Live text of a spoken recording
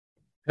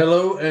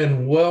Hello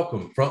and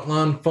welcome.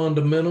 Frontline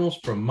Fundamentals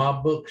from my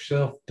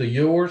bookshelf to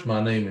yours.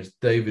 My name is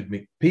David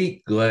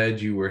McPeak.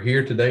 Glad you were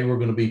here today. We're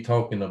going to be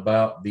talking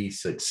about the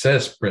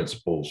success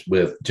principles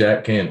with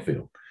Jack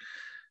Canfield.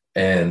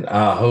 And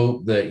I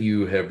hope that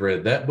you have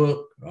read that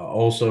book. I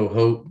also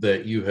hope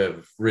that you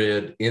have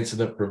read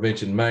Incident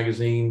Prevention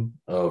Magazine.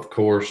 Of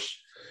course,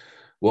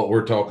 what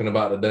we're talking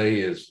about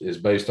today is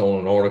based on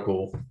an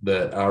article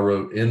that I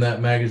wrote in that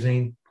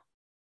magazine.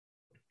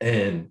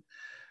 And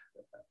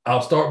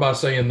I'll start by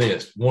saying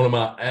this: one of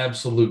my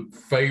absolute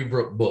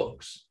favorite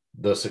books,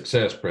 The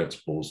Success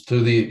Principles, to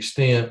the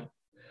extent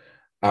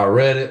I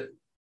read it,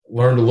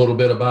 learned a little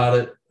bit about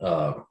it,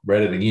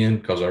 read it again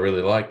because I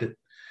really liked it,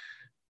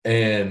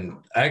 and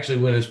actually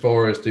went as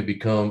far as to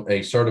become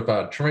a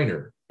certified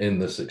trainer in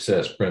the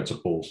Success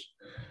Principles.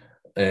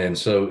 And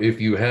so if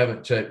you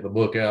haven't checked the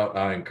book out,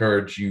 I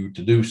encourage you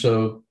to do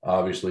so.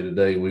 Obviously,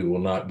 today we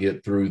will not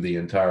get through the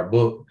entire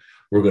book.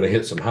 We're going to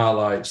hit some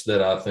highlights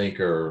that I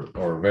think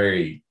are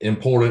very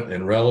important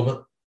and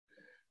relevant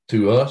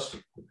to us.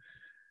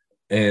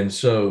 And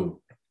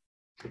so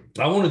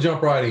I want to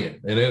jump right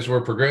in. And as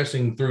we're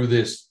progressing through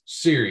this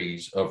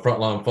series of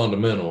Frontline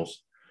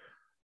Fundamentals,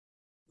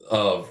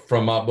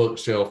 from my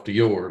bookshelf to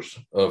yours,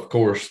 of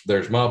course,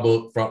 there's my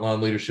book, Frontline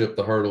Leadership,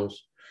 The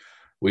Hurdles.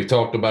 We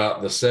talked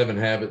about the 7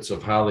 Habits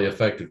of Highly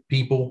Effective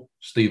People,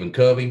 Stephen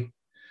Covey.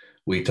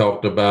 We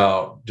talked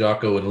about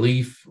Jocko and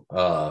Leaf,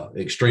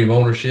 Extreme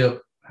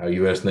Ownership, how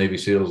U.S. Navy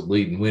SEALs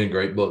lead and win.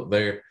 Great book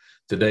there.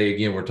 Today,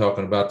 again, we're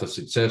talking about the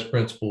success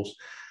principles.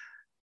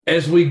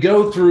 As we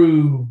go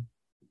through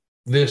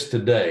this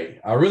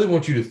today, I really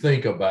want you to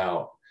think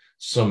about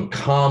some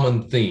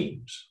common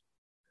themes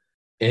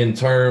in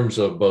terms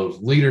of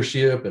both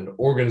leadership and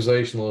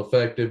organizational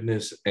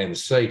effectiveness and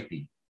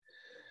safety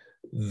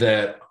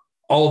that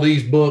all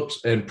these books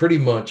and pretty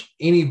much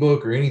any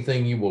book or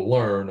anything you will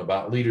learn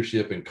about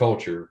leadership and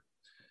culture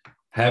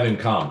have in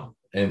common,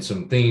 and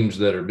some themes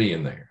that are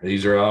being there.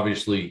 These are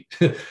obviously,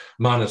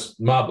 minus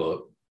my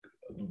book,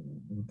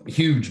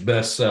 huge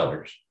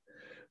bestsellers,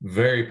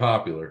 very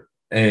popular,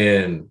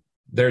 and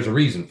there's a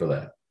reason for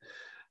that.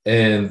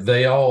 And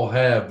they all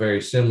have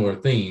very similar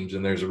themes,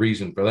 and there's a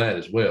reason for that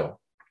as well.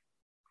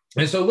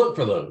 And so look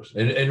for those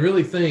and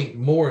really think,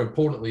 more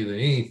importantly than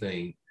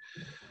anything,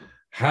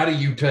 how do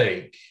you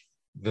take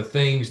the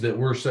things that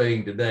we're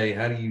saying today,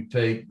 how do you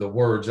take the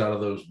words out of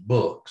those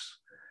books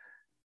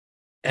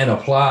and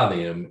apply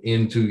them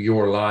into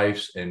your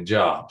lives and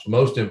jobs?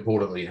 Most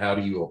importantly, how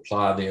do you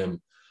apply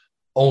them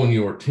on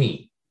your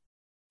team?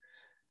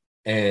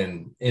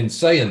 And in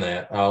saying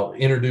that, I'll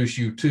introduce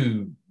you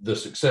to the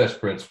success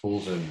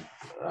principles. And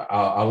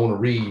I want to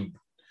read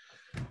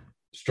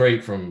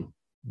straight from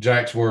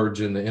Jack's words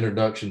in the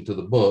introduction to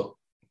the book.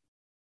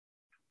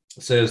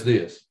 It says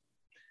this,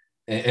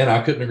 and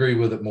I couldn't agree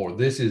with it more.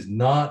 This is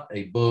not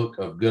a book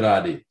of good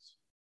ideas.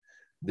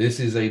 This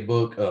is a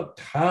book of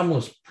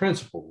timeless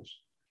principles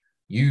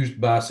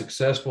used by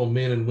successful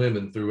men and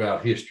women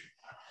throughout history.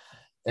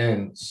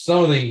 And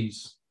some of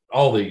these,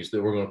 all these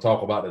that we're going to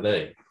talk about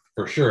today,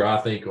 for sure,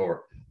 I think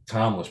are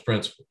timeless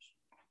principles.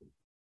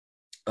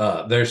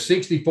 There's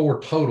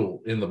 64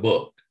 total in the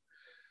book,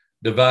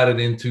 divided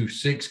into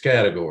 6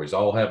 categories,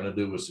 all having to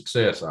do with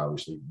success,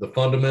 obviously. The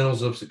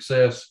fundamentals of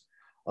success,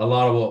 a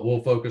lot of what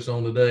we'll focus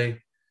on today.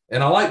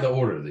 And I like the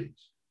order of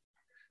these.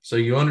 So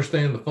you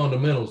understand the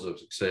fundamentals of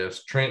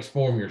success,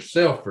 transform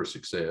yourself for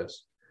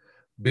success,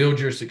 build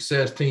your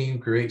success team,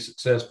 create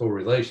successful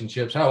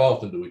relationships. How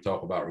often do we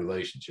talk about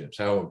relationships?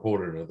 How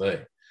important are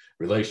they?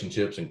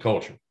 Relationships and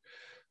culture.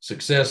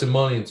 Success and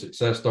money, and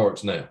success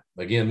starts now.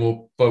 Again,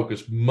 we'll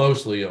focus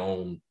mostly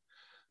on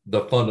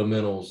the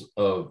fundamentals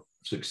of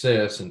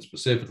success, and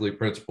specifically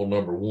principle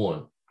number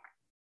 1.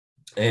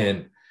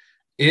 And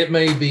it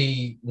may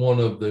be one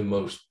of the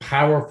most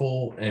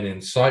powerful and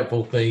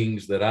insightful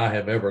things that I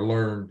have ever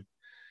learned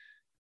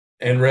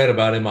and read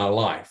about in my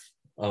life.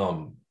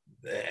 And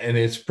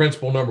it's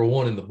principle number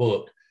 1 in the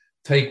book: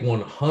 take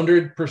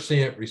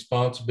 100%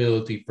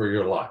 responsibility for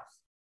your life.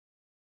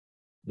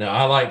 Now,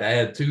 I like to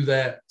add to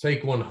that,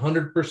 take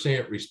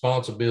 100%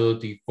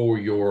 responsibility for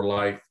your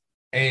life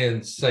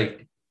and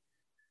safety.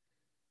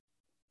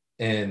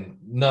 And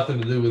nothing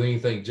to do with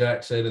anything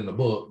Jack said in the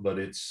book, but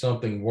it's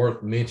something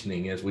worth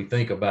mentioning as we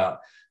think about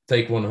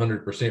take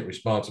 100%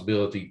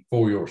 responsibility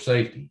for your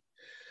safety.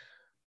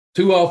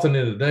 Too often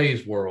in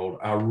today's world,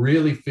 I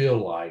really feel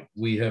like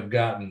we have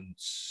gotten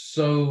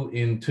so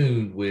in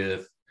tune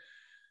with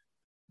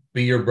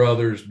be your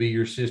brother's, be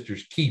your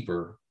sister's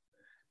keeper,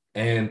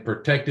 and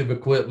protective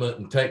equipment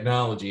and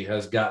technology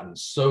has gotten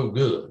so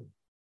good.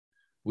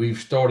 We've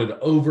started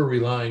over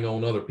relying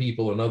on other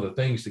people and other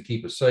things to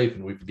keep us safe,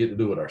 and we forget to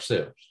do it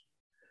ourselves.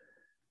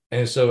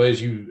 And so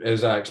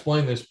as I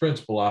explain this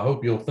principle, I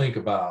hope you'll think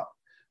about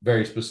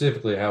very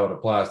specifically how it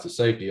applies to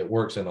safety. It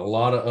works in a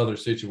lot of other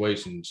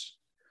situations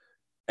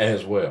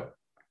as well.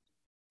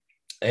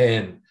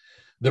 And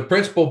the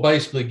principle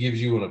basically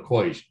gives you an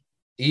equation: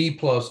 E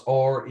plus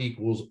R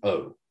equals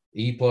O.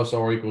 E plus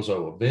R equals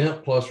O.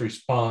 Event plus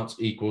response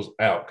equals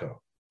outcome.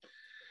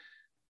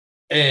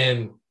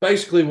 And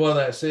basically what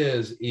that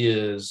says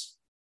is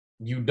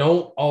you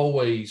don't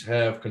always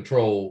have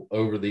control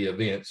over the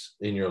events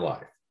in your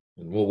life.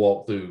 And we'll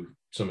walk through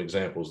some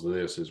examples of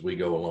this as we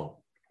go along.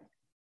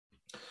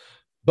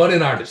 But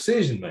in our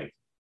decision making,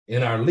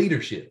 in our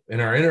leadership, in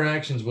our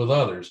interactions with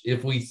others,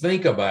 if we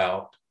think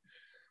about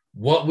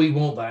what we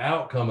want the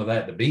outcome of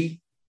that to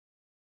be,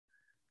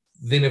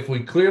 then if we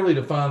clearly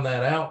define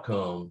that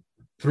outcome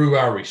through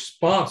our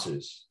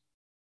responses,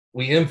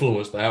 we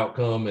influence the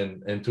outcome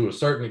and to a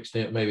certain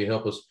extent maybe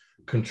help us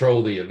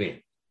control the event.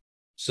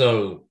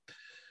 So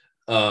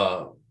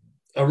a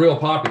real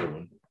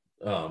popular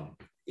one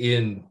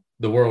in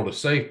the world of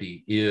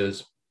safety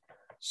is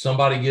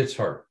somebody gets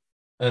hurt.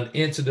 An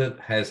incident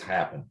has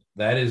happened.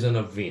 That is an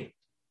event.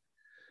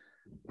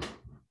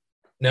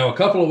 Now, a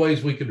couple of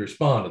ways we could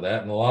respond to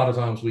that, and a lot of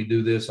times we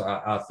do this,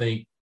 I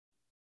think,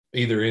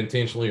 either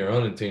intentionally or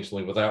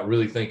unintentionally without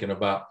really thinking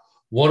about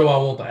what do I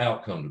want the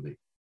outcome to be.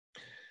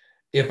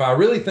 If I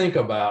really think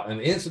about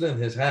an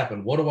incident has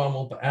happened, what do I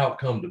want the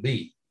outcome to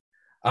be?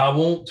 I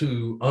want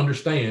to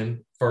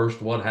understand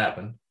first what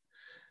happened,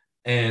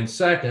 and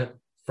second,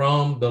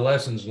 from the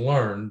lessons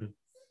learned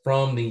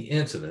from the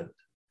incident,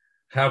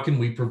 how can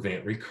we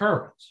prevent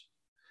recurrence?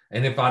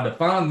 And if I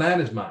define that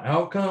as my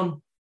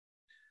outcome,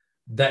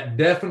 that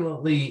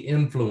definitely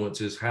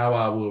influences how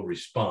I will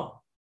respond.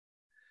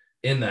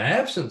 In the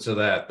absence of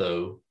that,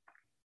 though,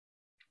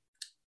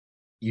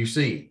 you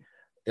see,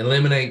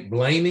 eliminate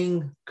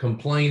blaming,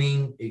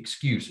 complaining,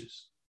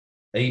 excuses.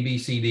 A, B,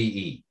 C, D,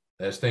 E.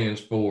 That stands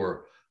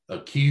for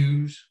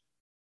accuse,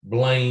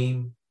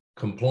 blame,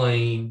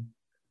 complain.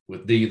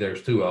 With D,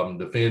 there's two of them,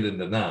 defend and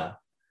deny.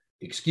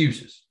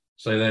 Excuses.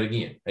 Say that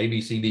again. A,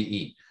 B, C, D,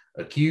 E.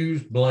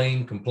 Accuse,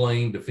 blame,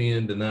 complain,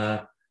 defend,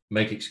 deny,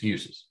 make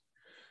excuses.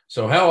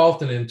 So how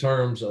often in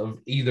terms of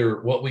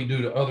either what we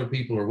do to other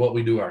people or what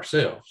we do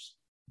ourselves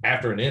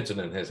after an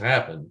incident has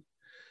happened,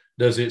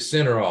 does it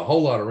center a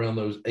whole lot around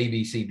those A,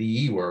 B, C,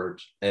 D, E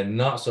words and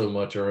not so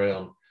much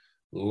around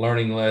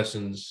learning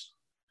lessons,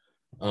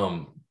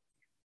 other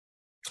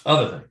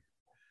things?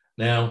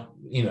 Now,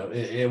 you know,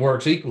 it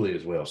works equally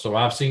as well. So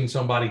I've seen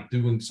somebody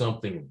doing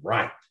something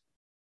right.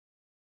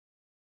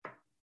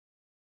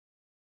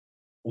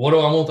 What do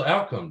I want the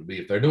outcome to be?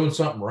 If they're doing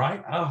something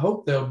right, I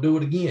hope they'll do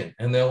it again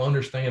and they'll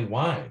understand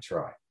why it's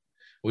right,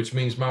 which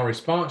means my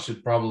response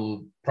should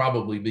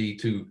probably be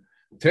to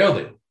tell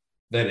them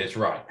that it's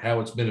right, how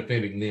it's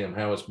benefiting them,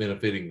 how it's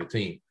benefiting the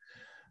team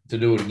to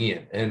do it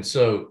again. And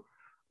so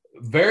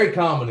very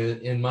common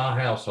in my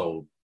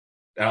household,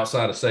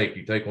 outside of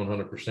safety, take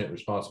 100%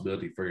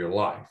 responsibility for your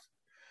life.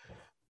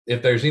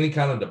 If there's any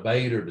kind of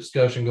debate or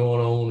discussion going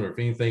on, or if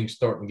anything's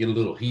starting to get a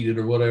little heated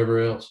or whatever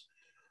else,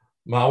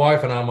 my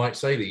wife and I might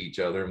say to each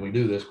other, and we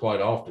do this quite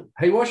often,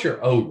 hey, what's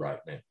your O right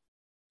now?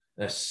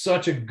 That's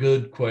such a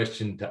good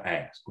question to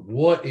ask.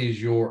 What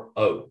is your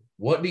O?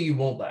 What do you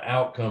want the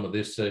outcome of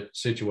this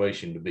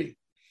situation to be?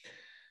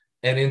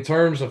 And in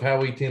terms of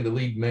how we tend to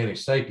lead and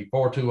manage safety,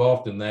 far too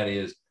often that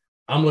is,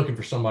 I'm looking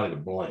for somebody to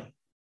blame.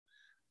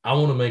 I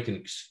want to make an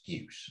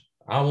excuse.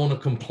 I want to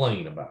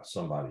complain about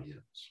somebody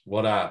else,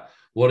 what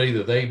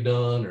either they've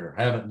done or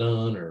haven't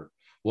done, or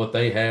what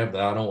they have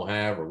that I don't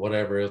have, or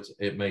whatever else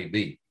it may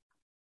be.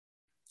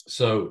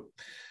 So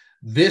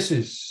this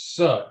is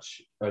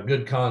such a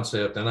good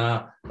concept. And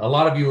a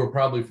lot of you are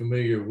probably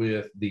familiar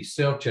with the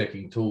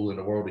self-checking tool in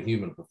the world of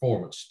human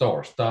performance,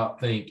 STAR, stop,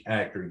 think,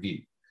 act,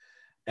 review.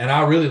 And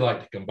I really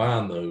like to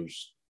combine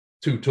those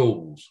two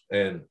tools.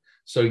 And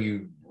so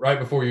you, right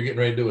before you're getting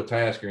ready to do a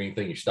task or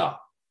anything, you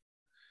stop.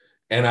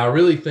 And I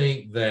really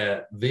think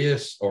that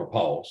this, or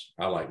pause,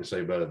 I like to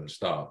say better than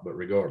stop, but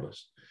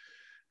regardless.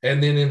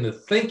 And then in the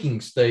thinking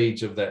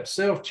stage of that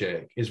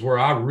self-check is where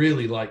I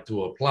really like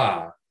to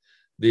apply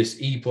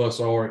this E plus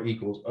R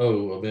equals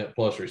O, event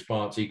plus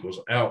response equals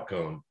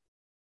outcome,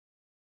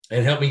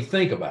 and help me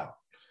think about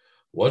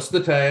what's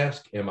the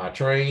task? Am I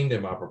trained?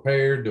 Am I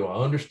prepared? Do I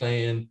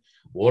understand?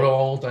 What do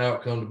I want the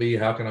outcome to be?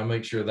 How can I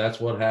make sure that's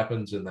what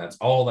happens and that's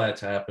all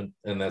that's happened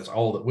and that's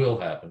all that will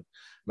happen?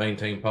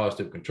 Maintain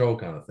positive control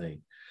kind of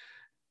thing.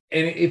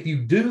 And if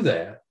you do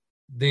that,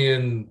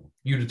 then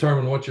you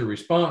determine what your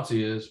response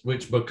is,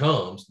 which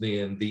becomes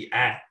then the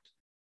act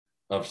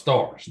of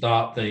STAR,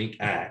 stop, think,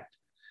 act.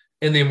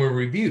 And then we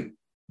review,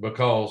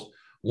 because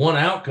one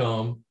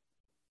outcome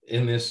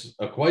in this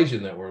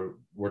equation that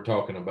we're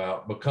talking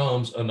about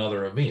becomes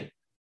another event.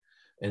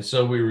 And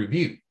so we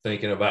review,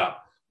 thinking about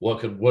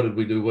what did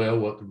we do well?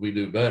 What could we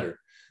do better?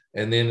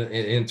 And then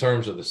in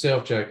terms of the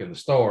self-check and the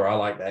STAR, I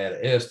like to add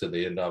an S to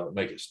the end of it,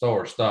 make it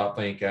STAR, stop,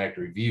 think, act,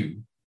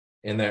 review.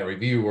 In that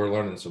review, we're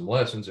learning some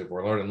lessons. If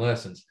we're learning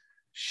lessons,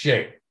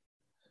 share.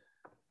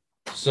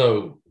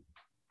 So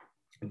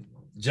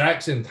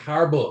Jack's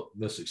entire book,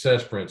 The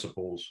Success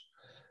Principles,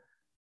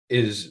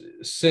 is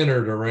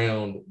centered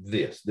around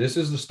this. This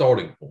is the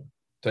starting point.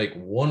 Take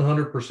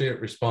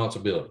 100%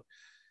 responsibility.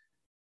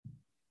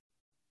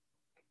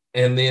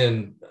 And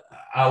then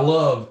I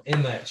love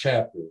in that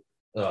chapter,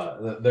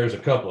 there's a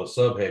couple of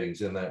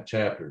subheadings in that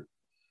chapter.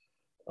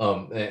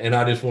 And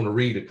I just want to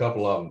read a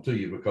couple of them to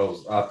you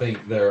because I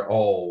think they're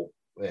all,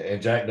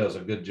 and Jack does a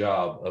good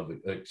job of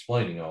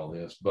explaining all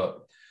this, but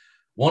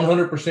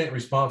 100%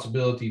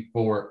 responsibility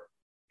for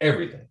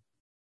everything.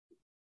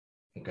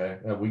 Okay,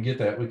 we get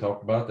that. We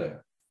talked about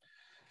that.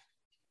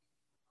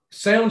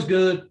 Sounds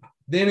good.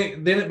 Then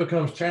it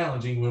becomes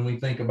challenging when we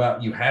think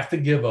about you have to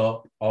give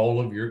up all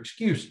of your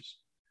excuses.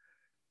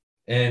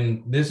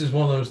 And this is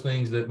one of those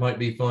things that might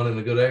be fun and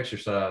a good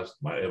exercise.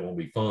 It won't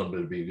be fun, but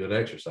it'd be a good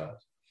exercise.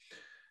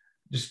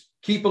 Just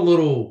keep a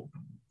little,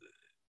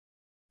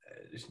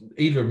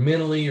 either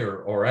mentally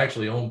or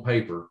actually on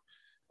paper,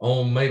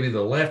 on maybe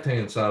the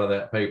left-hand side of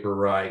that paper,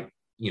 right?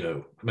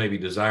 Maybe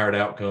desired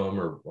outcome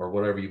or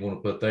whatever you want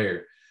to put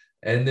there.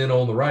 And then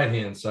on the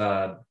right-hand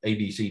side, A,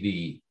 B, C, D,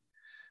 E.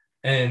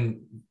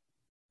 And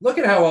look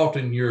at how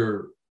often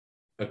you're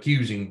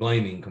accusing,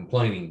 blaming,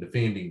 complaining,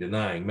 defending,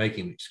 denying,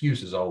 making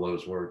excuses, all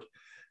those words,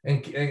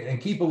 and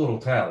keep a little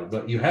tally.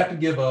 But you have to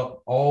give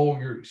up all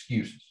your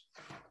excuses.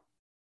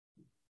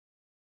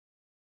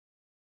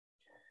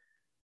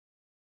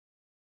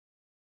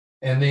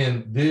 And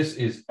then this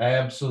is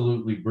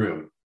absolutely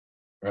brilliant,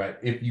 right?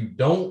 If you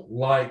don't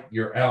like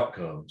your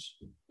outcomes,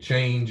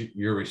 change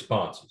your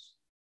responses.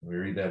 Let me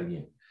read that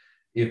again.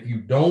 If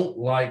you don't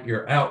like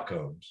your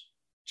outcomes,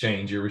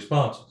 change your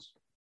responses.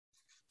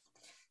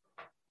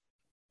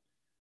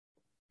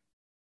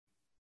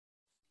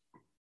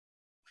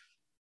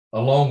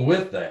 Along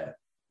with that,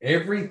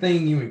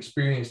 everything you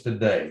experience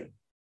today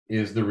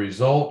is the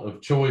result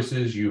of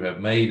choices you have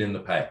made in the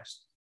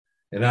past.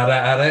 And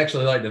I'd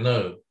actually like to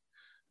know,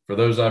 for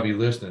those of you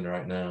listening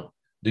right now,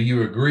 do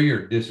you agree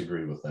or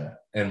disagree with that,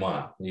 and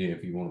why?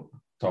 If you want to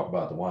talk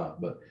about the why.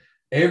 But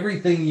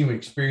everything you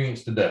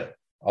experience today,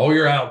 all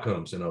your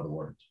outcomes, in other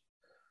words,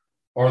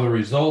 are the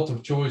result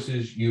of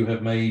choices you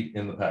have made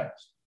in the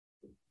past.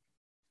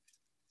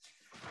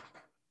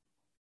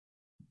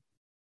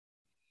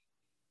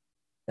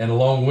 And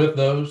along with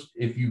those,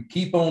 if you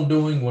keep on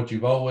doing what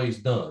you've always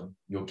done,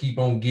 you'll keep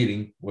on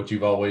getting what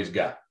you've always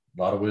got.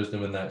 A lot of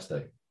wisdom in that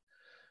statement.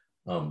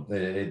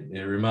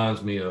 It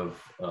reminds me of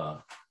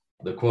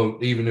the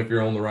quote, even if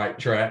you're on the right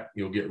track,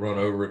 you'll get run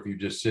over if you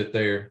just sit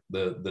there.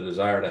 The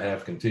desire to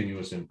have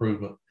continuous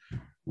improvement,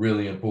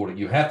 really important.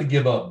 You have to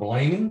give up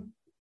blaming.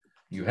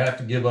 You have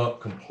to give up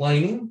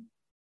complaining.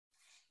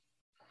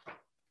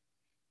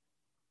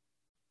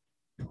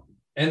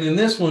 And then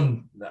this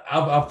one,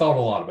 I've thought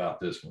a lot about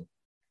this one.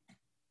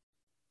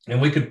 And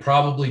we could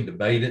probably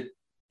debate it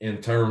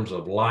in terms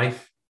of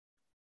life.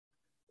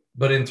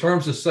 But in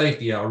terms of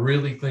safety, I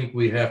really think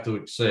we have to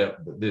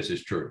accept that this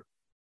is true.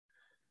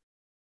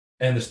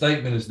 And the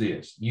statement is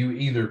this: you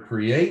either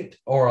create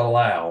or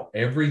allow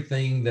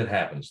everything that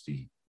happens to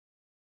you.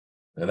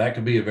 Now, that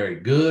could be a very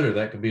good or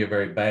that could be a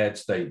very bad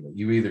statement.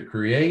 You either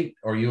create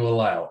or you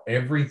allow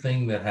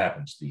everything that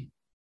happens to you.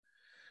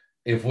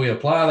 If we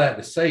apply that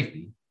to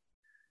safety,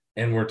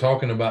 and we're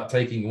talking about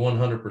taking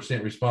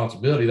 100%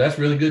 responsibility, that's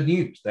really good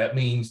news. That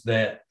means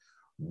that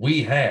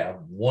we have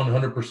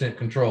 100%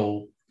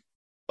 control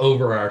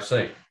over our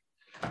safety.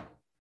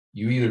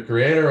 You either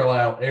create or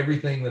allow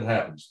everything that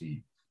happens to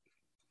you.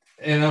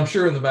 And I'm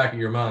sure in the back of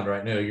your mind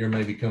right now, you're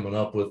maybe coming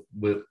up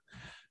with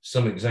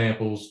some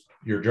examples.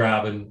 You're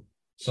driving,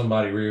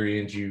 somebody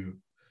rear ends you,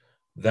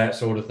 that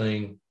sort of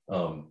thing.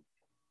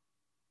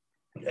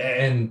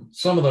 And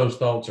some of those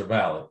thoughts are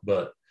valid,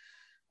 but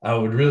I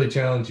would really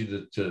challenge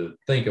you to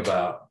think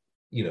about,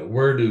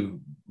 where do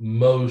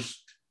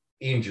most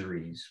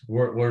injuries,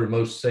 where do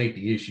most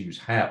safety issues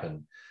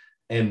happen?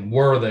 And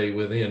were they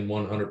within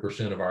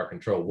 100% of our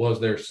control? Was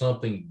there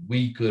something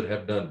we could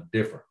have done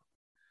different?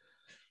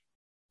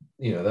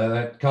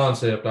 That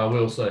concept, I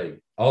will say,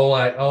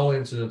 all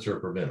incidents are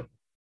preventable.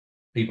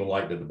 People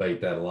like to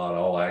debate that a lot.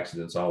 All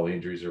accidents, all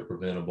injuries are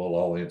preventable.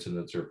 All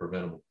incidents are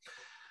preventable.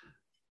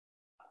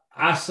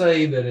 I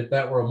say that if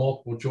that were a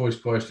multiple choice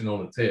question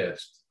on a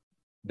test,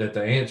 that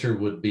the answer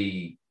would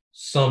be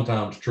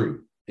sometimes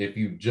true if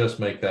you just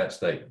make that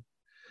statement.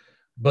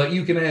 But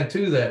you can add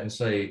to that and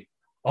say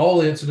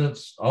all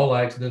incidents, all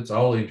accidents,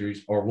 all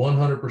injuries are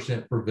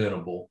 100%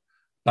 preventable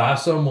by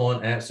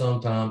someone at some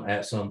time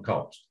at some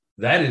cost.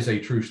 That is a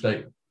true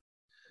statement.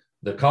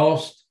 The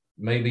cost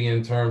may be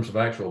in terms of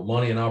actual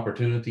money and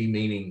opportunity,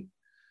 meaning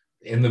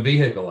in the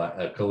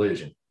vehicle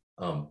collision.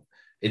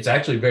 It's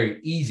actually very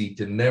easy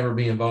to never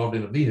be involved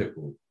in a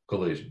vehicle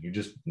collision. You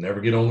just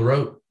never get on the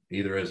road,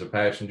 either as a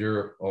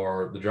passenger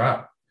or the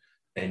driver.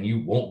 And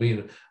you won't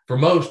be for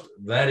most,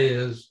 that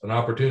is an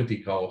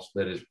opportunity cost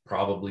that is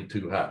probably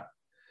too high.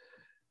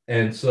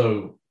 And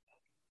so,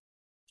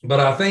 but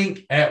I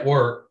think at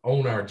work,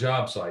 on our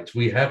job sites,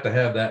 we have to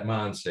have that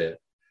mindset.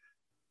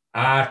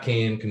 I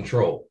can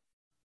control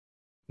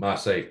my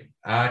safety.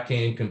 I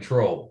can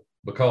control,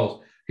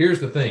 because here's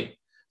the thing.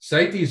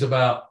 Safety is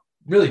about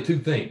really two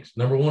things.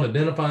 Number one,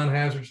 identifying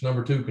hazards.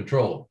 Number two,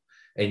 control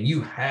them. And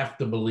you have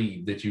to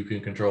believe that you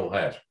can control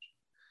hazards.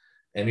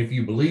 And if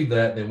you believe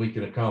that, then we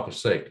can accomplish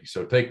safety.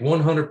 So take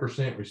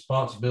 100%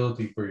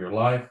 responsibility for your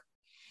life.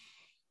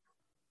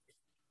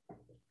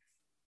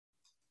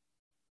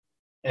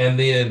 And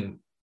then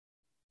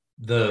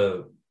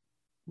the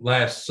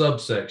last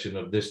subsection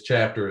of this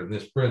chapter and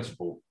this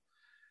principle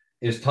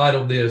is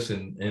titled this,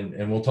 and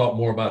we'll talk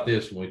more about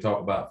this when we talk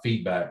about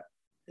feedback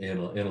in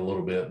a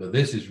little bit, but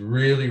this is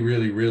really,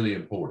 really, really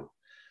important.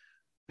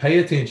 Pay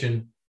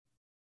attention,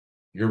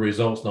 your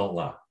results don't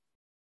lie.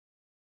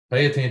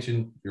 Pay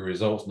attention, your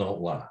results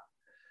don't lie.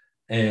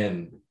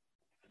 And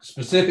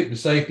specific to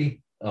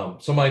safety,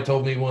 somebody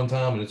told me one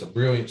time, and it's a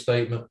brilliant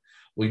statement,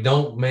 we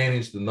don't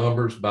manage the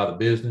numbers by the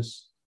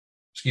business.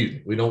 Excuse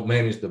me, we don't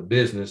manage the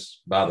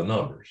business by the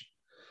numbers,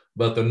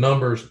 but the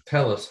numbers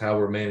tell us how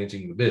we're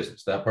managing the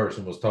business. That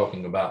person was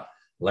talking about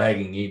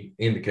lagging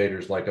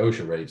indicators like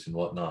OSHA rates and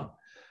whatnot.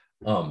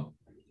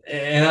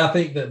 And I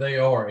think that they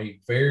are a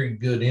very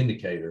good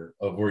indicator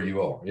of where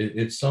you are.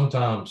 It's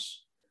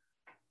sometimes,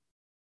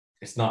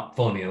 it's not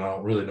funny, and I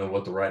don't really know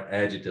what the right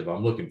adjective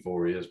I'm looking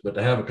for is, but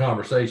to have a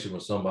conversation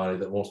with somebody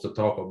that wants to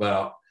talk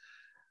about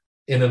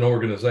in an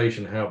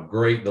organization how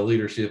great the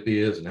leadership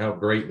is and how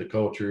great the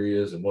culture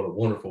is and what a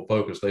wonderful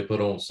focus they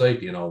put on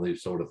safety and all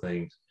these sort of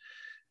things.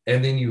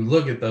 And then you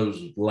look at those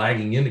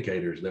lagging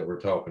indicators that we're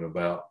talking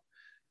about,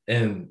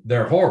 and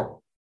they're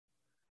horrible.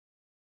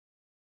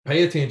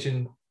 Pay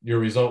attention, your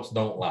results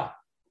don't lie.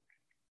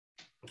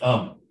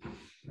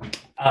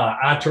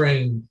 I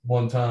trained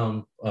one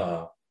time,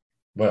 well,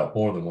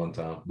 more than one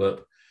time,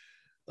 but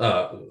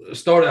I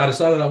decided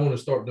I want to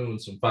start doing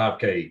some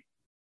 5K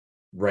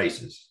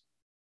races.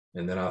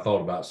 And then I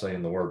thought about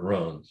saying the word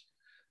runs,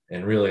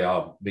 and really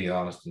I'll be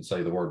honest and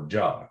say the word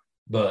jog.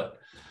 But,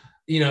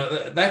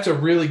 that's a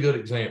really good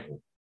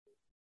example.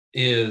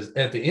 Is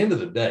at the end of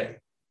the day,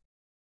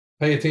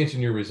 pay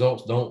attention, your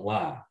results don't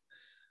lie.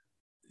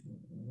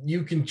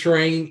 You can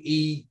train,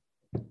 eat,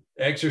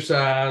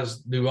 exercise,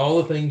 do all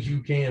the things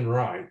you can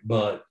right,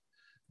 but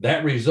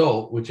that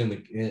result, which in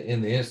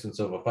the instance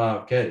of a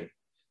 5K,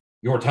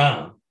 your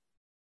time,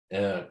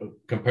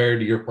 compared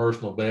to your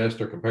personal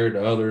best or compared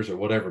to others or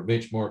whatever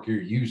benchmark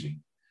you're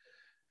using,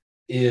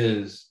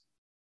 is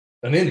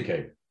an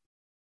indicator.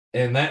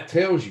 And that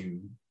tells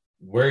you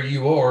where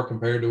you are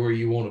compared to where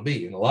you want to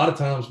be. And a lot of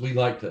times we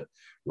like to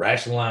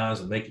rationalize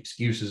and make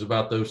excuses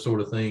about those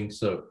sort of things.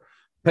 So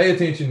pay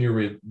attention,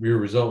 your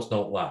results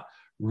don't lie.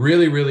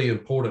 Really, really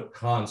important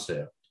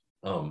concept.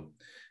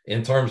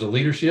 In terms of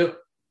leadership,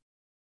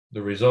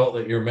 the result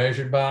that you're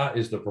measured by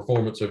is the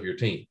performance of your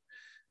team.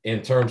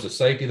 In terms of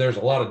safety, there's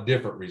a lot of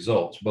different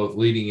results, both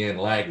leading and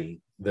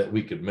lagging, that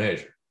we could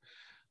measure.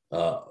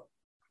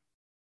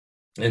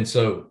 And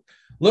so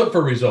look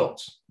for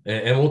results,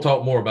 and we'll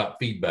talk more about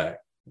feedback.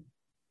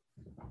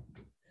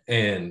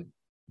 And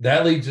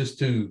that leads us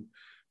to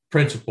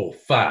principle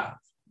 5,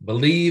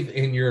 believe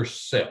in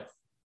yourself.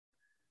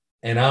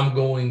 And I'm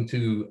going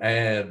to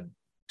add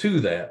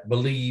to that,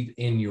 believe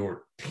in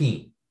your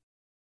team.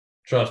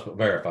 Trust but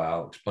verify.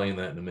 I'll explain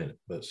that in a minute.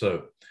 But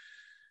so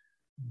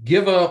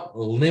give up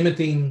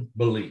limiting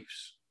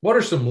beliefs. What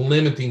are some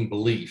limiting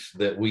beliefs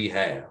that we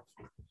have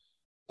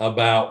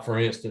about, for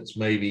instance,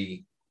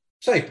 maybe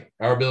safety,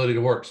 our ability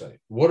to work safe?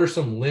 What are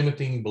some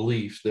limiting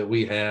beliefs that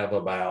we have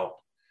about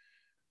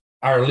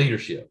our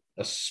leadership,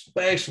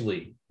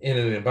 especially in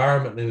an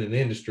environment, in an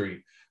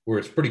industry where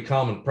it's pretty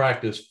common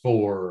practice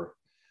for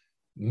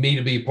me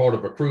to be part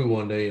of a crew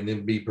one day and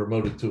then be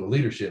promoted to a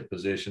leadership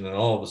position, and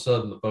all of a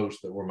sudden the folks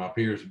that were my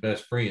peers and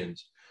best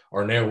friends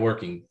are now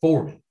working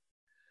for me?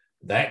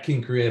 That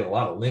can create a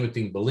lot of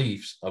limiting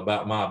beliefs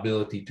about my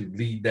ability to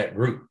lead that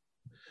group.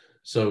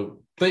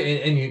 So,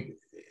 and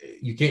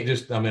you can't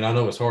just, I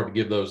know it's hard to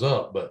give those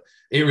up, but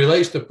it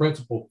relates to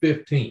principle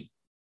 15,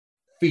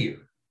 fear,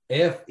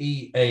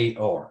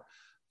 FEAR,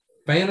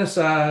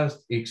 fantasized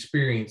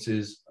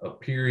experiences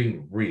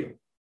appearing real,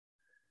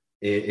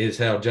 is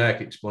how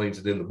Jack explains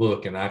it in the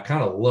book. And I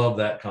kind of love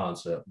that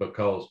concept,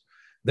 because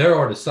there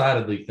are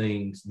decidedly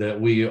things that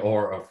we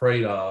are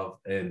afraid of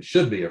and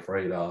should be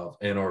afraid of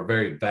and are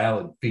very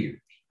valid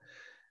fears.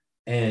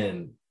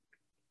 And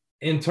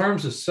in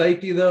terms of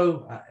safety,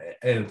 though,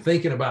 and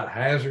thinking about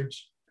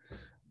hazards,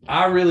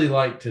 I really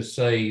like to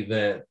say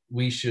that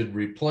we should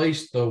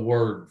replace the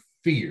word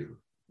fear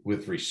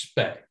with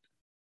respect.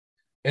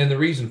 And the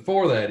reason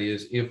for that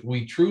is, if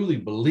we truly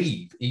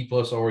believe E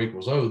plus R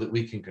equals O, that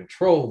we can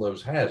control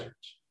those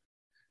hazards,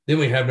 then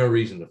we have no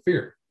reason to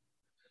fear it.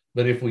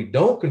 But if we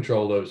don't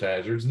control those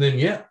hazards, then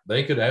yeah,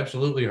 they could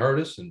absolutely hurt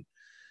us. And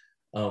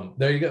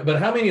there you go. But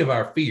how many of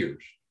our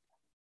fears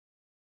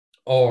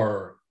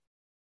are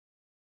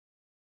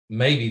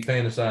maybe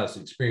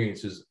fantasized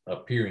experiences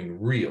appearing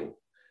real?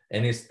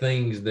 And it's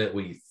things that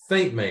we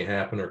think may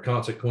happen or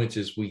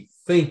consequences we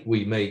think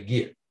we may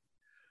get.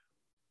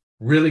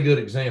 Really good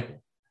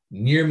example,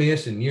 near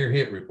miss and near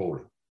hit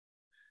reporting.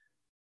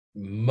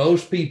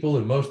 Most people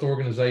in most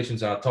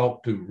organizations I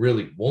talk to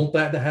really want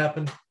that to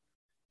happen,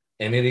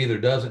 and it either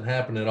doesn't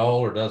happen at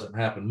all or doesn't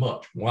happen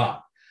much. Why?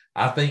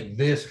 I think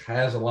this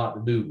has a lot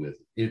to do with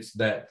it. It's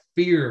that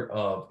fear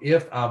of,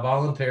 if I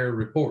voluntarily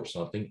report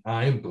something,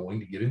 I am going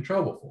to get in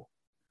trouble for it.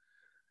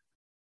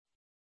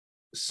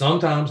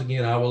 Sometimes,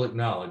 again, I will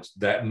acknowledge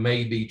that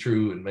may be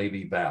true and may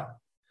be valid.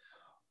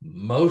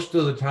 Most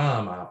of the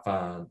time, I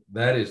find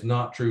that is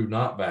not true,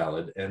 not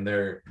valid, and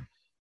there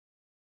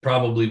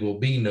probably will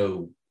be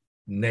no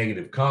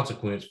negative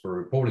consequence for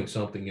reporting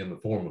something in the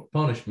form of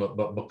punishment,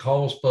 but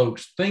because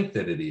folks think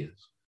that it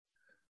is,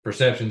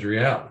 perception's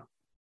reality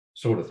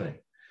sort of thing.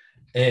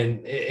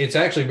 And it's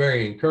actually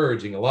very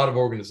encouraging. A lot of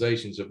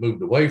organizations have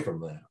moved away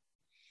from that.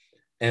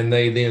 And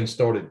they then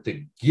started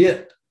to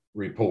get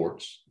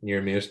reports,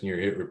 near miss, near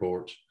hit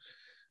reports.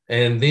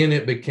 And then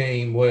it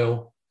became,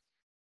 well,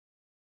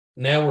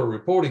 now we're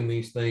reporting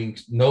these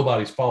things.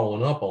 Nobody's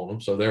following up on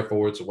them. So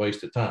therefore, it's a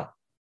waste of time.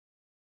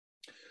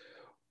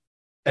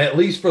 At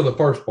least for the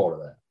first part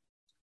of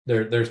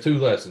that. There's two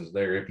lessons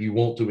there if you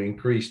want to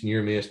increase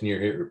near miss, near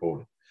hit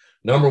reporting.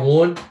 Number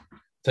one,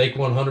 take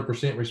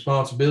 100%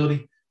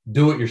 responsibility.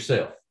 Do it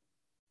yourself.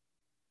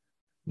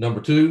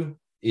 Number two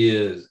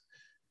is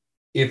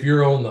if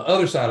you're on the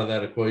other side of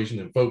that equation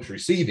and folks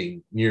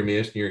receiving near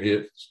miss, near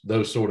hits,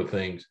 those sort of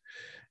things,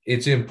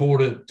 it's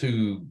important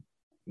to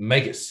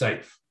make it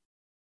safe.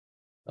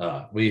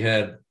 We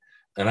had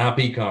an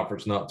IP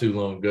conference not too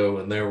long ago,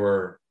 and there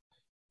were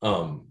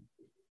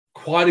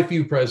quite a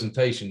few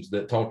presentations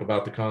that talked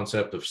about the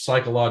concept of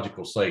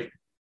psychological safety.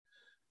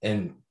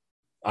 And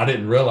I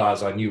didn't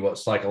realize I knew what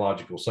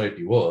psychological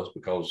safety was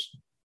because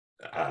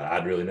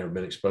I'd really never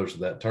been exposed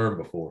to that term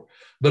before.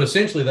 But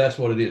essentially, that's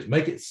what it is.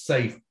 Make it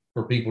safe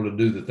for people to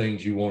do the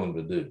things you want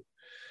them to do.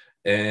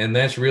 And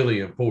that's really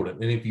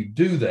important. And if you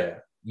do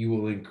that, you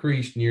will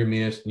increase near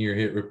miss, near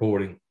hit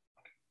reporting.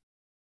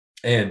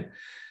 And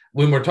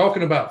when we're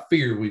talking about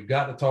fear, we've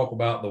got to talk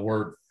about the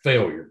word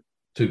failure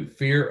too,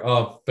 fear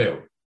of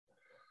failure.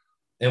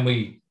 And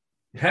we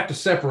have to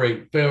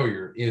separate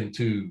failure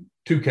into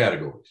two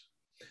categories.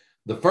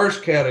 The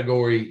first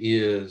category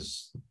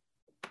is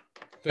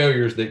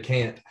failures that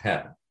can't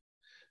happen.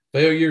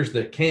 Failures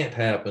that can't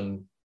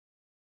happen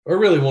are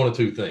really one of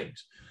two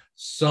things.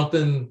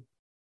 Something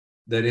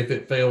that if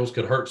it fails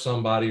could hurt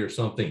somebody or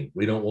something.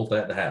 We don't want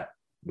that to happen.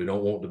 We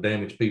don't want to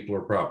damage people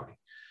or property.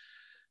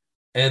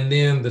 And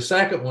then the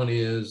second one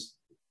is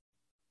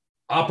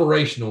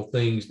operational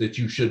things that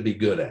you should be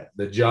good at,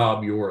 the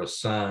job you're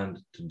assigned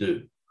to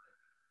do.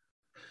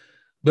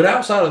 But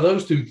outside of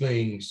those two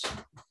things,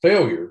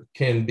 failure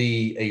can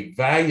be a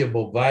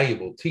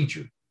valuable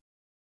teacher.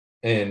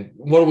 And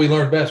what do we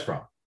learn best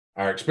from?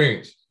 Our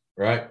experiences,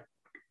 right?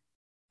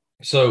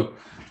 So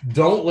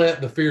don't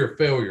let the fear of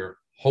failure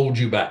hold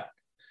you back.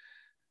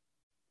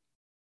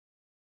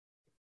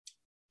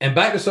 And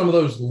back to some of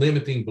those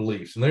limiting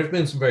beliefs. And there's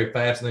been some very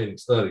fascinating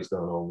studies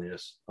done on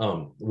this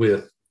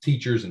with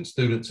teachers and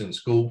students in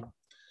school.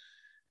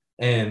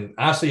 And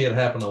I see it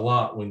happen a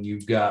lot when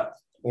you've got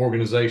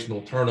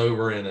organizational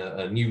turnover and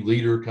a new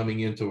leader coming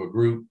into a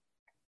group.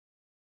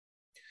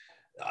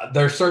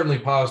 There's certainly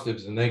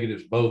positives and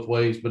negatives both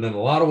ways, but in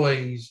a lot of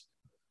ways,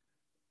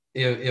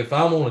 if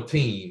I'm on a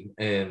team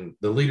and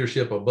the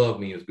leadership above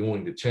me is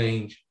going to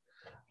change,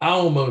 I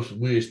almost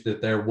wish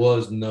that there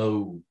was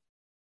no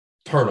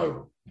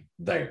turnover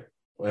there.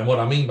 And what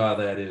I mean by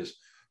that is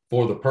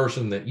for the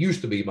person that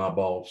used to be my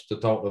boss to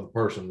talk to the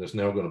person that's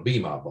now going to be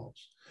my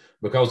boss.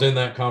 Because in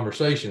that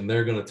conversation,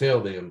 they're going to tell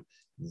them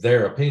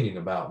their opinion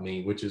about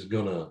me, which is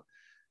going to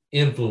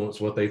influence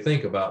what they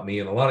think about me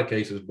in a lot of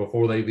cases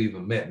before they've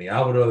even met me.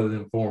 I would rather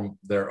them form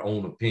their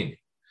own opinion.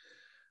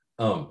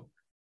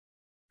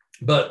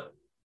 But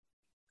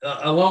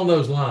along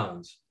those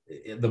lines,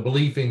 the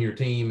belief in your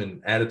team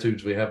and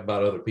attitudes we have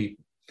about other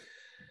people.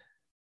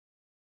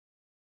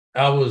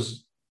 I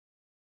was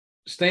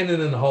standing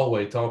in the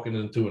hallway talking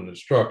to an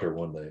instructor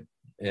one day,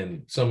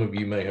 and some of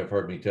you may have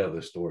heard me tell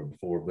this story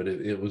before, but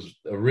it was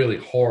a really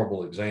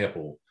horrible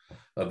example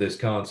of this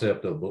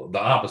concept of the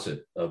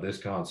opposite of this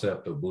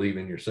concept of believe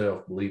in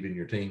yourself, believe in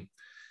your team.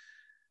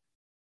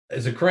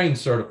 It's a Crane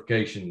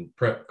certification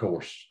prep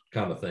course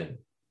kind of thing.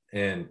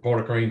 And part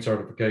of Crane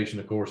certification,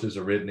 of course, is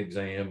a written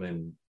exam.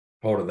 And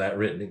part of that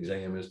written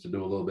exam is to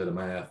do a little bit of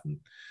math and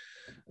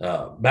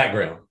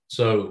background.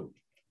 So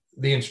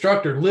the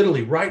instructor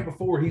literally right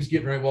before he's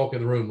getting ready to walk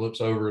in the room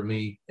looks over at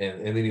me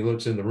and then he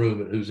looks in the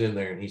room at who's in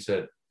there and he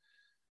said,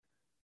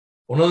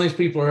 well, none of these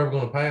people are ever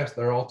going to pass.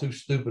 They're all too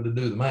stupid to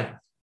do the math.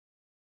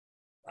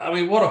 I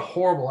mean, what a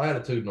horrible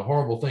attitude and a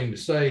horrible thing to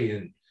say.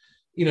 And,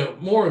 you know,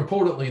 more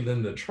importantly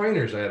than the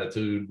trainer's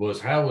attitude was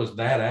how was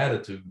that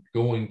attitude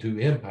going to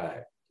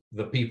impact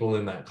the people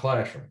in that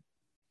classroom?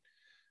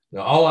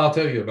 Now, all I'll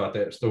tell you about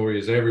that story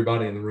is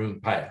everybody in the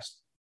room passed.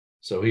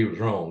 So he was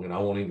wrong. And I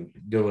won't even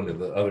go into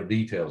the other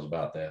details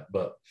about that.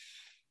 But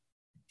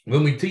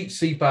when we teach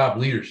C5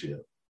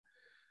 leadership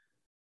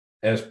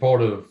as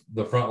part of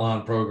the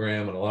frontline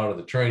program and a lot of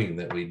the training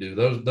that we do,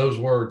 those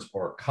words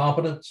are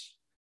competence,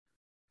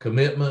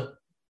 commitment,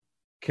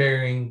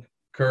 caring,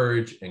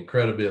 courage, and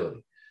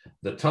credibility.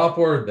 The top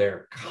word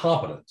there,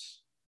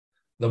 competence.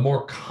 The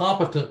more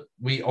competent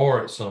we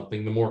are at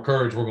something, the more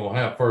courage we're going to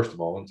have, first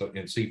of all, in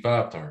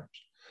C5 terms.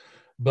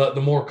 But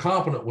the more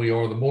competent we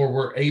are, the more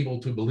we're able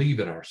to believe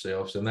in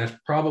ourselves. And that's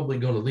probably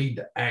going to lead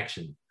to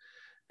action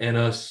and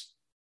us,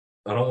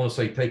 I don't want to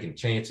say taking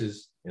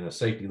chances in a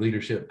safety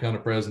leadership kind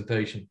of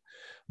presentation,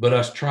 but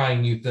us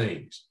trying new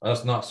things,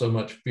 us not so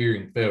much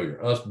fearing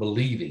failure, us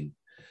believing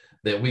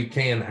that we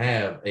can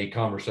have a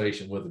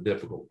conversation with a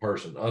difficult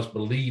person, us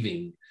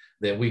believing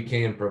that we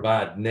can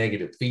provide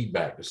negative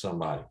feedback to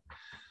somebody,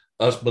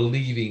 us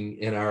believing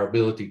in our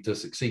ability to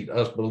succeed,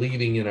 us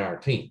believing in our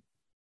team.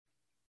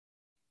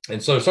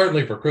 And so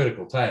certainly for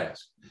critical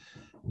tasks,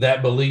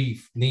 that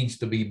belief needs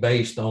to be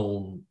based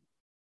on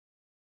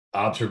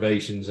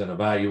observations and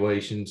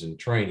evaluations and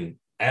training.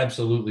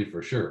 Absolutely,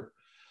 for sure.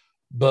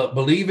 But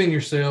believe in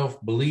yourself,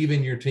 believe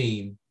in your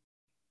team.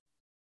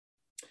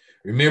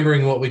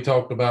 Remembering what we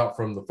talked about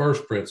from the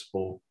first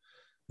principle,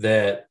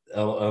 that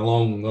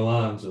along the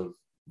lines of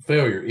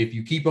failure, if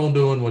you keep on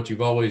doing what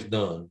you've always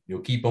done, you'll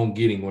keep on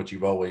getting what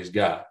you've always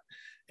got.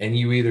 And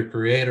you either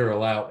create or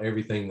allow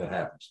everything that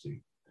happens to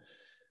you.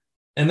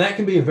 And that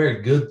can be a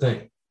very good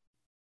thing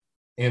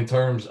in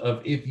terms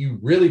of if you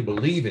really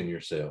believe in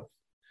yourself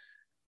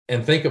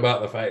and think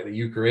about the fact that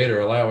you create or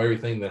allow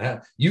everything that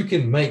happens, you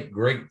can make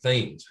great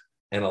things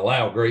and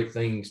allow great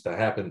things to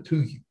happen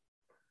to you.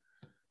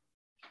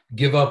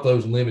 Give up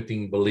those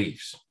limiting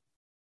beliefs.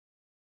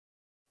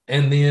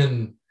 And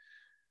then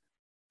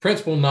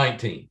principle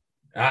 19.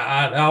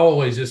 I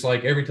always, just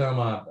like every time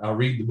I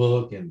read the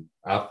book and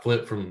I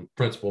flip from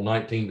principle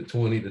 19 to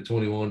 20 to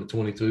 21 to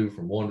 22,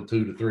 from 1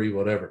 to 2 to 3,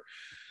 whatever.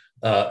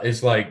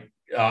 It's like,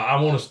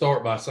 I want to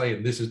start by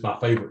saying this is my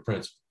favorite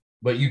principle,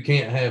 but you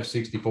can't have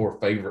 64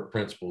 favorite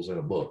principles in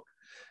a book.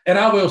 And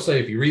I will say,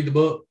 if you read the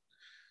book,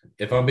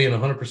 if I'm being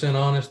 100%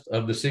 honest,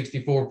 of the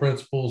 64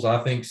 principles,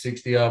 I think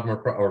 60 of them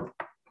are, or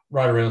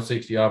right around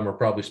 60 of them are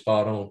probably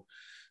spot on.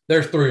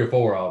 There's 3 or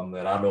 4 of them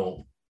that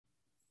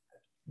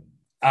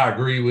I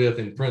agree with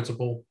in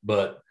principle,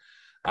 but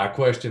I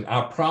question.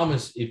 I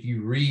promise, if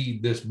you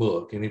read this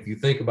book and if you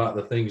think about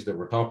the things that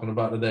we're talking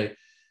about today,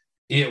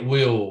 it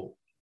will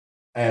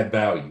add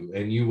value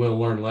and you will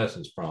learn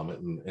lessons from it,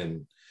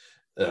 and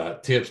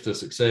tips to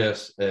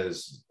success,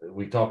 as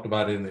we talked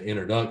about in the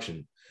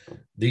introduction.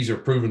 These are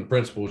proven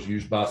principles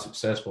used by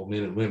successful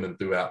men and women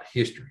throughout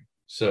history.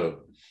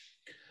 So,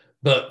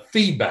 but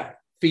feedback.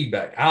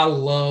 I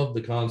love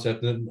the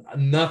concept, and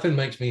nothing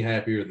makes me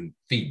happier than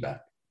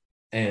feedback.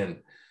 And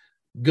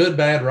good,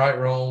 bad, right,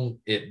 wrong,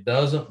 it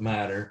doesn't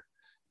matter.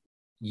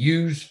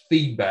 Use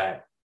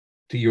feedback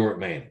to your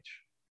advantage.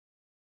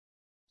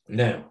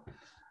 Now,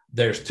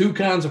 there's 2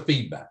 kinds of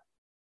feedback,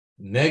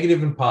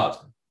 negative and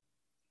positive.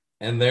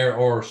 And there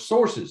are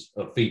sources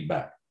of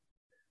feedback.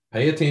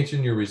 Pay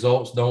attention, your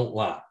results don't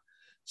lie.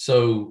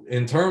 So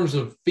in terms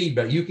of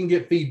feedback, you can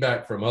get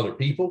feedback from other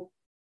people.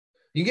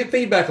 You get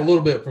feedback a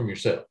little bit from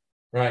yourself,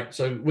 right?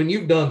 So when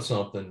you've done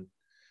something,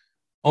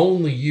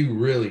 only you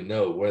really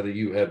know whether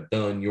you have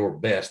done your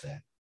best at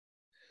it.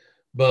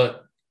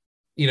 But,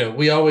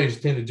 we always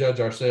tend to judge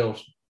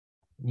ourselves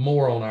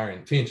more on our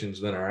intentions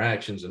than our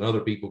actions, and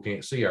other people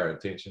can't see our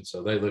intentions,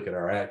 so they look at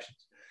our actions.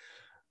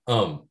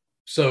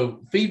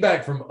 So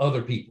feedback from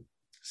other people,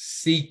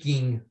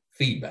 seeking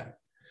feedback.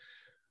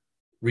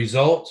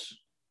 Results,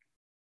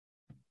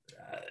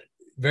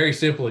 very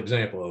simple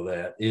example of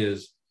that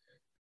is,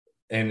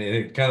 and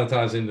it kind of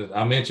ties into,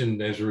 I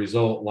mentioned as a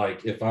result,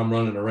 like if I'm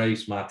running a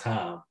race, my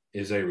time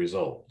is a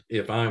result.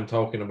 If I'm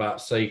talking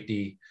about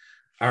safety,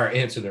 our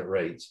incident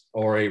rates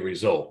are a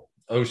result.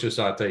 OSHA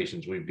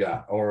citations we've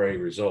got are a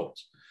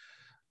result.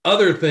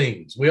 Other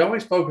things, we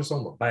always focus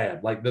on the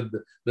bad, like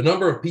the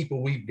number of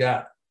people we've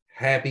got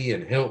happy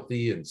and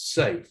healthy and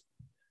safe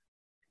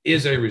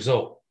is a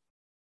result.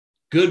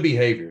 Good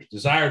behaviors,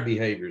 desired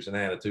behaviors and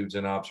attitudes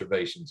and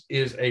observations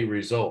is a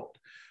result.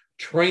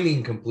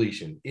 Training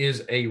completion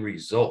is a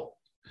result.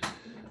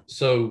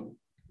 So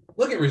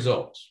look at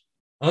results.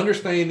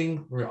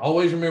 Understanding,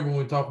 always remember when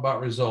we talk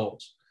about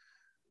results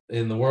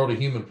in the world of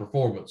human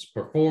performance,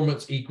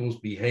 performance equals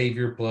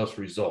behavior plus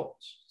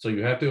results. So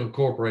you have to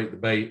incorporate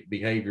the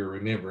behavior,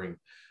 remembering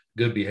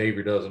good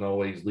behavior doesn't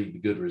always lead to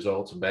good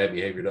results and bad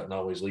behavior doesn't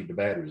always lead to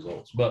bad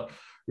results, but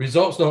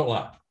results don't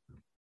lie.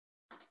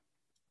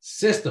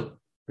 System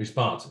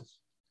responses.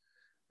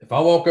 If I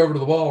walk over to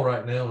the wall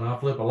right now and I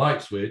flip a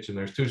light switch and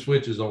there's 2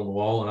 switches on the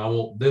wall and I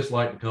want this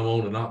light to come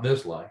on and not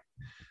this light,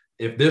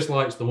 if this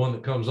light's the one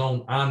that comes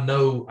on, I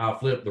know I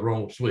flipped the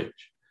wrong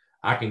switch.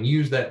 I can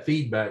use that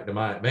feedback to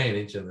my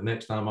advantage, and the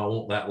next time I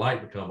want that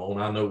light to come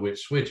on, I know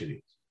which switch it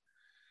is.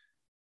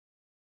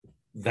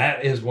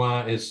 That is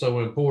why it's so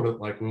important,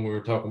 like when we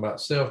were talking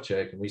about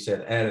self-check and we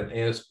said add an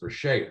S for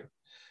share,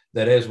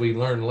 that as we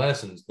learn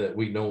lessons that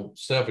we don't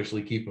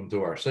selfishly keep them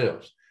to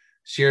ourselves,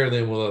 share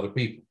them with other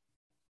people.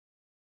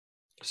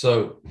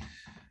 So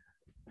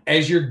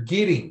as you're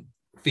getting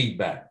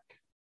feedback,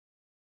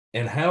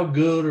 and how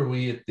good are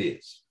we at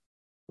this?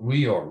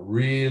 We are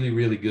really,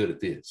 really good at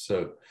this.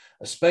 So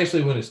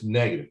especially when it's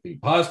negative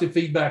feedback. Positive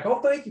feedback,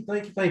 oh, thank you. I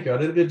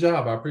did a good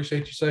job. I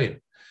appreciate you saying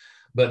it.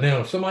 But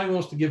now if somebody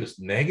wants to give us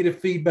negative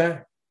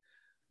feedback,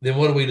 then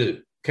what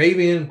do? Cave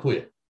in and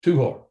quit.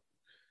 Too hard.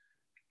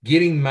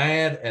 Getting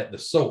mad at the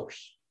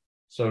source.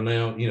 So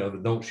now,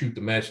 the don't shoot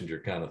the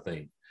messenger kind of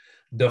thing.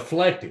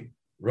 Deflecting.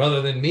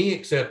 Rather than me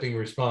accepting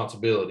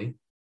responsibility,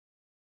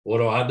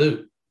 what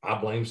do? I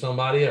blame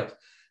somebody else.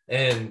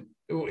 And,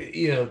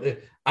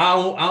 I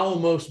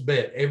almost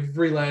bet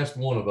every last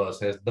one of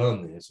us has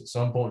done this at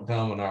some point in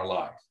time in our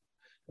life,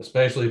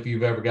 especially if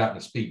you've ever gotten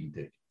a speeding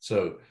ticket.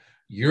 So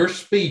you're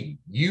speeding.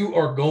 You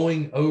are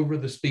going over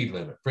the speed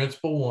limit.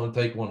 Principle 1,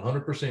 take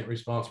 100%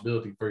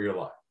 responsibility for your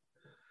life.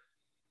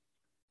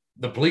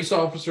 The police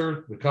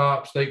officer, the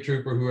cop, state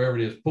trooper, whoever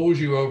it is, pulls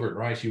you over and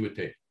writes you a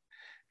ticket.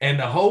 And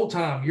the whole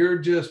time you're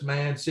just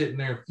mad sitting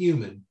there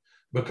fuming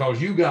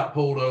because you got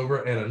pulled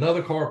over and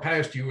another car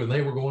passed you and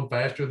they were going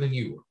faster than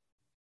you were.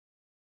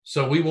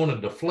 So we want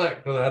to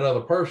deflect to that other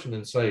person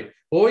and say,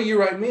 boy, you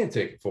write me a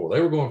ticket for. They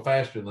were going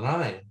faster than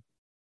I am.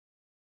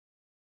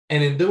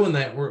 And in doing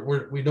that,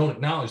 we don't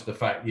acknowledge the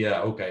fact,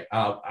 yeah, okay,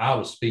 I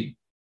was speeding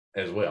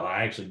as well.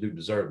 I actually do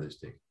deserve this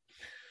ticket.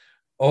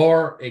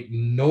 Or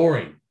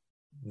ignoring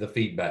the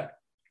feedback.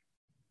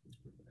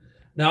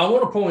 Now, I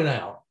want to point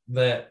out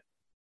that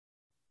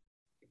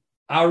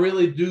I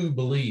really do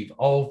believe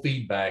all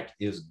feedback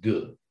is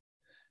good.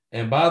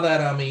 And by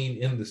that, I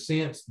mean in the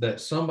sense that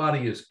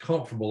somebody is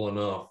comfortable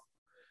enough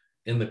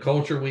in the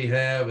culture we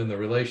have and the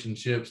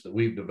relationships that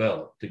we've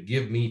developed to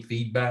give me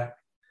feedback.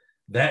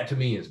 That to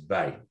me is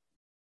value.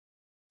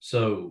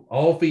 So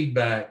all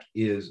feedback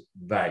is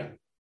value.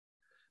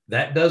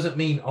 That doesn't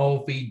mean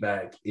all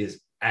feedback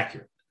is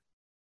accurate.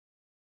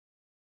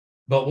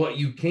 But what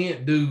you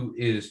can't do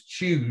is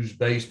choose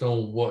based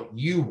on what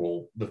you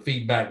want, the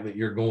feedback that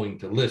you're going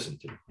to listen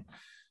to.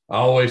 I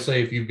always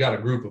say, if you've got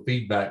a group of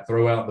feedback,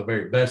 throw out the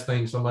very best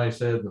thing somebody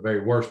said and the very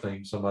worst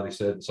thing somebody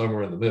said, and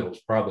somewhere in the middle is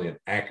probably an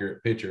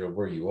accurate picture of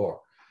where you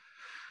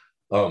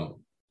are.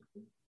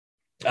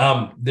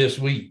 This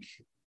week,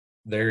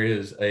 there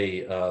is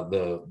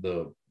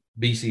the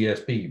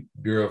BCSP,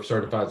 Bureau of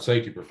Certified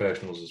Safety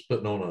Professionals, is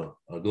putting on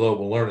a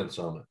global learning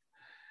summit.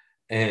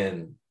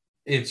 And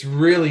it's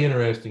really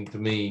interesting to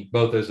me,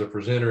 both as a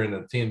presenter and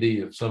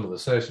attendee of some of the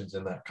sessions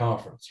in that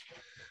conference,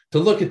 to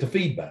look at the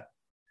feedback.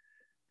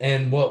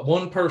 And what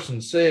one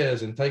person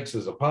says and takes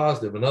as a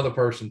positive, another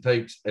person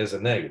takes as a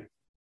negative.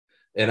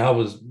 And I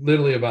was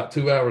literally about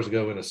 2 hours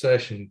ago in a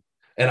session,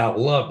 and I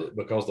loved it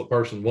because the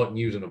person wasn't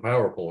using a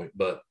PowerPoint,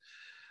 but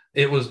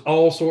it was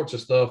all sorts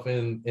of stuff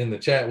in the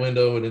chat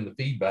window and in the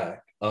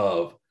feedback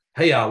of,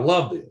 hey, I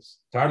love this.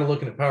 Tired of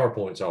looking at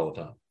PowerPoints all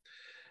the time.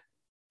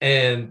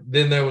 And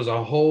then there was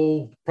a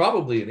whole,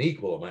 probably an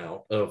equal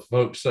amount of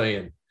folks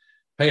saying,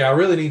 hey, I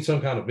really need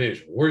some kind of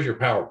visual. Where's your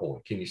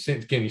PowerPoint? Can you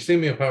send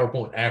me a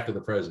PowerPoint after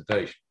the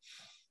presentation?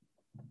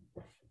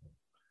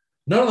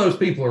 None of those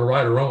people are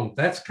right or wrong.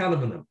 That's kind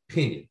of an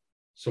opinion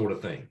sort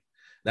of thing.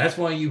 That's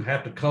why you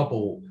have to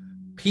couple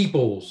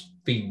people's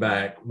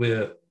feedback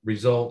with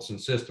results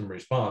and system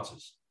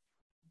responses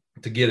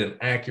to get an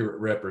accurate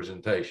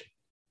representation.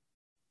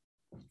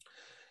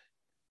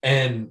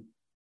 And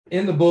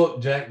in the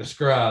book, Jack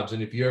describes,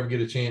 and if you ever get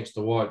a chance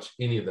to watch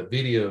any of the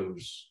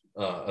videos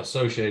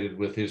associated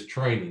with his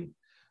training,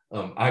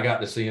 I got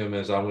to see him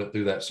as I went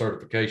through that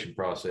certification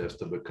process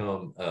to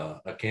become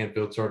a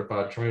Canfield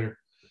certified trainer.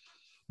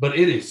 But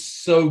it is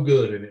so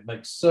good, and it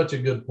makes such a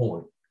good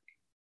point.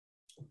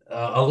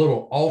 A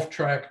little off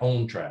track,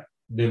 on track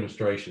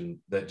demonstration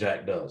that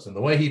Jack does, and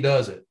the way he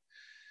does it.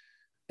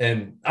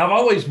 And I've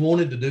always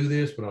wanted to do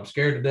this, but I'm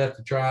scared to death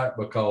to try it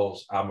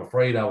because I'm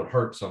afraid I would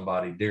hurt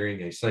somebody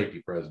during a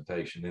safety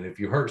presentation. And if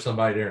you hurt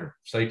somebody during a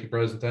safety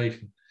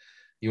presentation,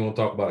 you want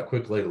to talk about a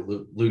quick way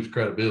to lose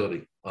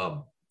credibility.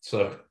 But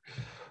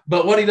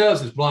what he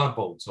does is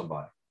blindfold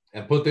somebody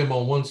and put them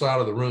on one side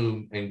of the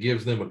room and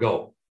gives them a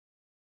goal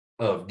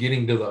of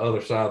getting to the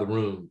other side of the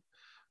room,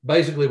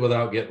 basically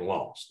without getting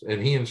lost.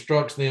 And he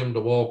instructs them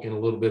to walk in a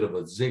little bit of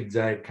a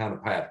zigzag kind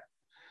of pattern.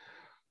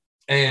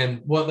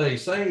 And what they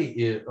say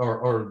is,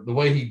 or the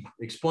way he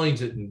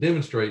explains it and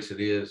demonstrates it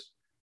is,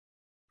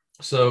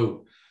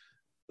 so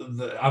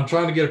I'm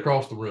trying to get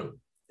across the room,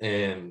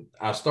 and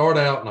I start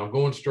out and I'm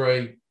going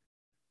straight,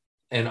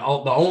 and the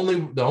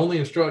only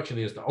instruction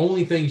is, the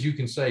only things you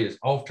can say is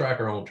off track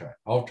or on track,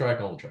 off track,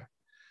 on track.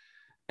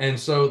 And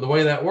so the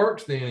way that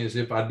works then is,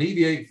 if I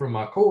deviate from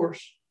my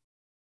course,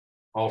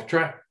 off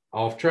track,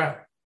 off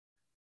track,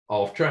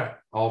 off track,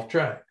 off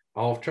track,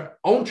 off track,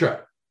 on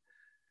track.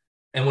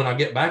 And when I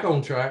get back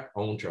on track,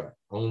 on track,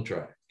 on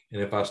track.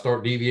 And if I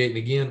start deviating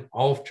again,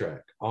 off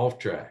track, off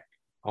track,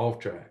 off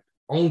track,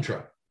 on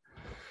track.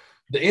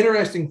 The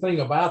interesting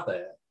thing about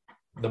that,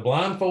 the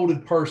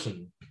blindfolded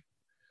person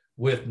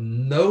with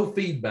no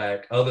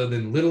feedback other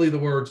than literally the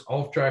words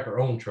off track or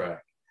on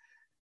track,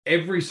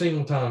 every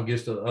single time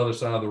gets to the other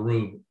side of the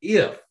room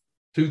if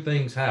two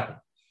things happen.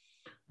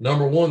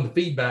 Number one, the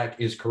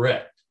feedback is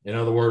correct. In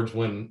other words,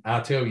 when I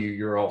tell you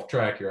you're off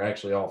track, you're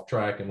actually off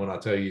track. And when I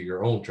tell you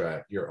you're on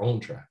track, you're on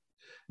track.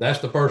 That's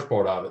the first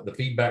part of it. The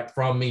feedback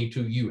from me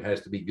to you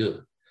has to be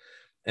good.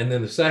 And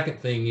then the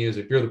second thing is,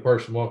 if you're the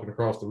person walking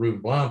across the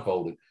room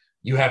blindfolded,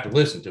 you have to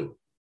listen to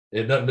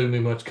it. It doesn't do me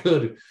much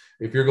good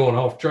if you're going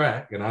off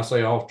track and I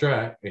say off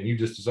track and you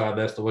just decide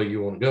that's the way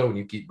you want to go and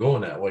you keep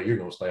going that way, you're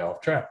going to stay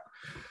off track.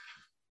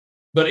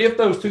 But if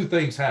those two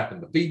things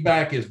happen, the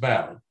feedback is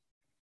valid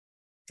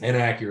and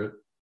accurate,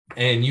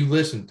 and you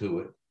listen to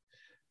it,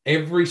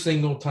 every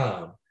single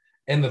time.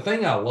 And the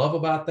thing I love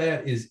about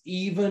that is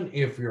even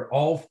if you're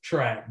off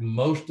track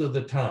most of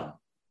the time,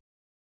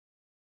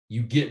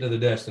 you get to the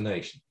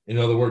destination. In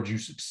other words, you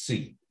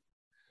succeed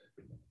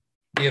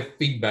if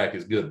feedback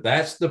is good.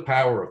 That's the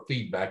power of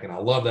feedback. And I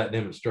love that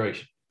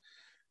demonstration.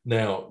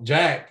 Now,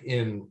 Jack,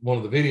 in one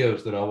of the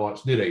videos that I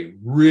watched, did a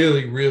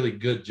really, really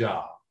good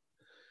job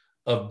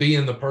of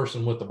being the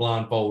person with the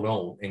blindfold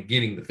on and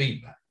getting the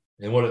feedback.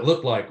 And what it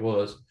looked like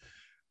was,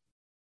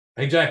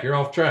 hey, Jack, you're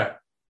off track.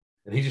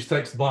 And he just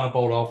takes the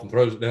blindfold off and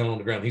throws it down on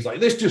the ground. He's like,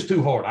 this is just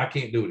too hard. I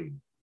can't do it anymore.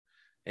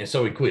 And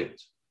so he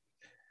quits.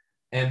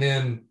 And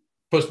then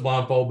puts the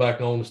blindfold back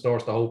on and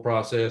starts the whole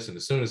process. And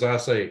as soon as I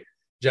say,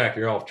 Jack,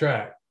 you're off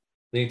track,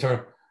 then he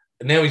turns,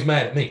 and now he's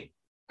mad at me.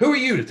 Who are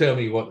you to tell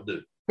me what to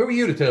do? Who are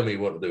you to tell me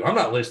what to do? I'm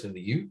not listening to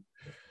you.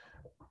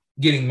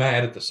 Getting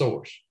mad at the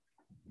source.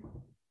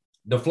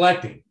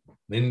 Deflecting.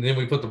 Then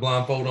we put the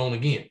blindfold on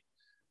again.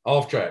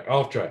 Off track,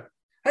 off track.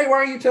 Hey, why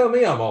are you telling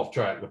me I'm off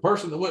track? The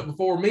person that went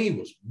before me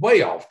was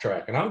way off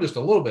track, and I'm just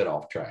a little bit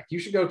off track. You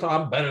should go talk.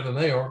 I'm better than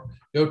they are.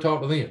 Go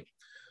talk to them.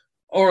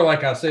 Or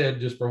like I said,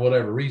 just for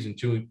whatever reason,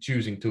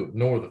 choosing to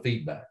ignore the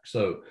feedback.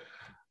 So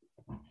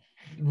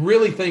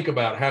really think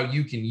about how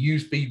you can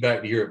use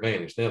feedback to your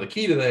advantage. Now, the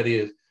key to that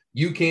is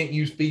you can't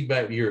use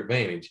feedback to your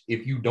advantage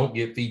if you don't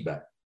get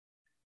feedback.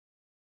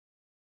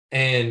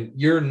 And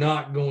you're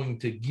not going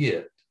to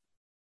get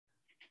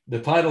the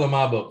title of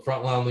my book,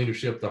 Frontline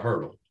Leadership, The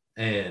Hurdle.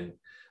 And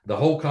the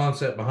whole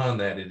concept behind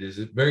that, it is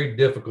very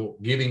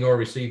difficult. Giving or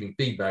receiving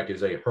feedback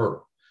is a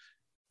hurdle.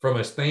 From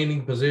a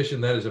standing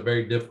position, that is a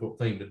very difficult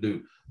thing to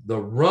do. The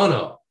run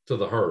up to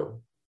the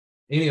hurdle,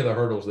 any of the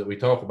hurdles that we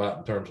talk about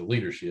in terms of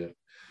leadership,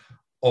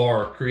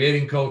 are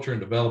creating culture and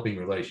developing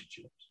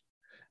relationships.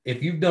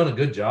 If you've done a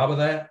good job of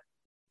that,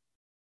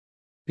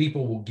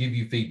 people will give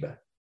you feedback,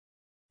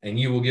 and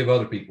you will give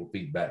other people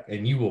feedback,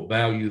 and you will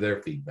value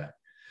their feedback.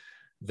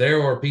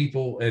 There are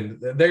people, and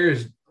there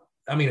is,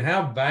 I mean,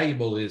 how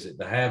valuable is it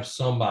to have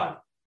somebody?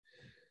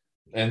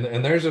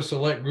 And there's a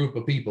select group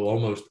of people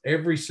almost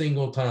every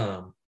single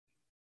time,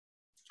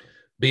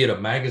 be it a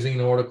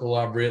magazine article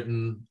I've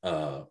written,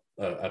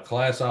 a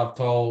class I've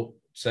taught,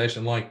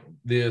 session like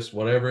this,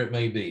 whatever it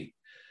may be.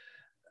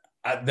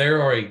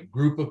 There are a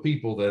group of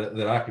people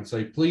that I can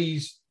say,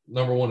 please,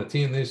 number one,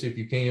 attend this if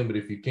you can, but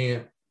if you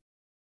can't,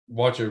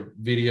 watch a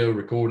video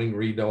recording,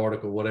 read the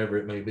article, whatever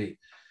it may be,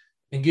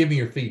 and give me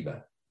your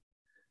feedback.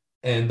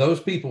 And those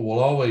people will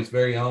always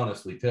very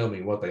honestly tell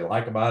me what they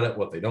like about it,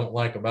 what they don't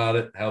like about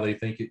it, how they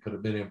think it could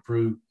have been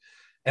improved.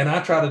 And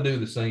I try to do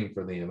the same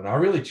for them. And I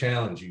really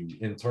challenge you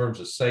in terms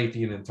of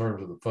safety and in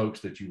terms of the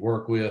folks that you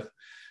work with,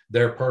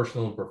 their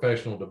personal and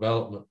professional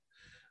development.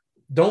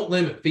 Don't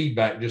limit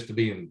feedback just to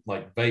being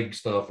like vague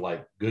stuff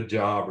like good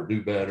job or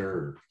do better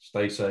or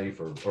stay safe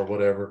or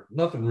whatever.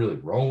 Nothing really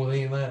wrong with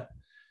any of that.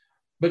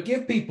 But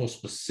give people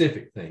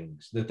specific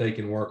things that they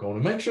can work on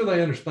and make sure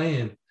they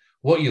understand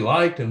what you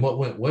liked and what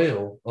went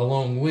well,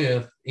 along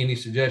with any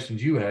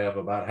suggestions you have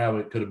about how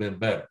it could have been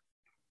better.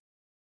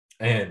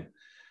 And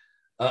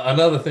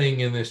another thing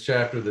in this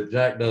chapter that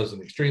Jack does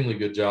an extremely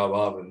good job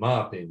of, in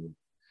my opinion,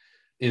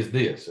 is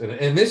this.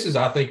 And this is,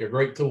 I think, a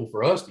great tool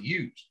for us to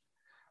use.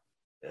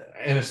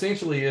 And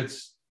essentially,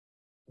 it's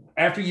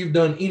after you've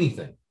done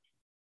anything,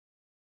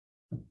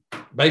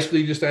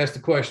 basically just ask the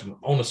question,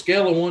 on a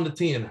scale of 1 to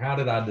 10, how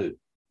did I do?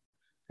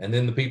 And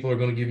then the people are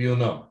going to give you a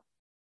number.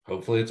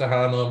 Hopefully it's a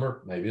high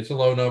number, maybe it's a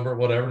low number,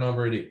 whatever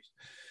number it is.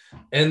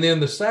 And then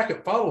the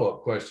second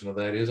follow-up question of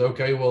that is,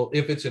 okay, well,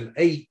 if it's an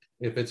 8,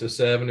 if it's a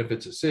 7, if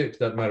it's a 6,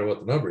 doesn't matter what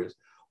the number is,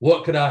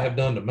 what could I have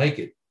done to make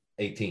it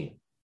a 10?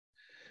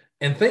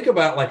 And think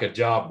about like a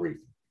job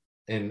briefing.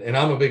 And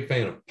I'm a big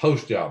fan of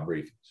post-job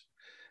briefings.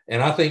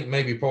 And I think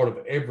maybe part of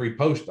every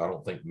post, I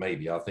don't think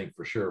maybe, I think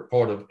for sure,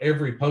 part of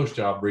every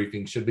post-job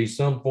briefing should be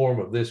some form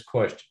of this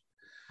question.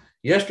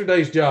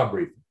 Yesterday's job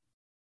briefing,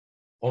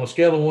 on a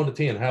scale of 1 to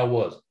 10, how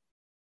was it?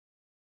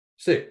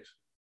 6.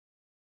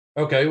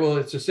 Okay, well,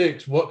 it's a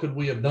 6. What could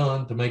we have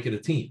done to make it a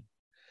 10?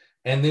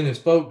 And then as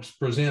folks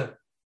present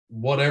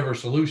whatever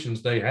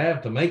solutions they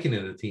have to making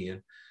it a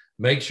 10,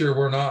 make sure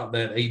we're not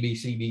that A, B,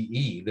 C, D,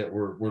 E that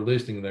we're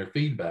listing their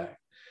feedback,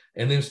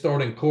 and then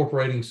start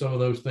incorporating some of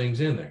those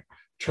things in there.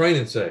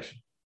 Training session,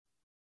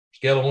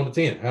 scale of 1 to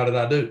 10, how did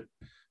I do?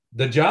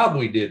 The job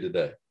we did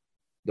today,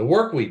 the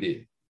work we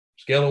did,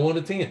 scale of 1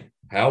 to 10,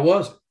 how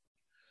was it?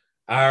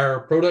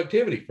 Our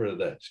productivity for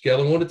today, scale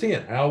of 1 to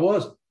 10, how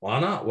was it? Why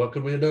not? What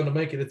could we have done to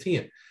make it a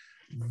 10?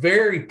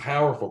 Very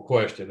powerful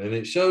question. And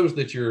it shows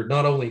that you're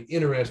not only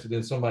interested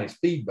in somebody's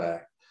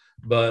feedback,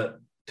 but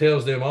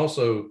tells them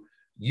also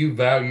you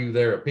value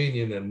their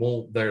opinion and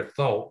want their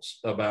thoughts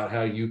about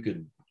how you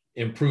could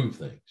improve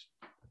things.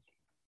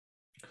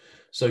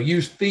 So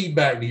use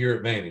feedback to your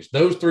advantage.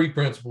 Those 3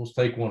 principles: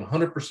 take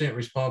 100%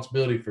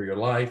 responsibility for your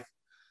life,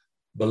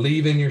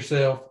 believe in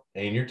yourself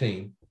and your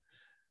team,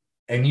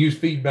 and use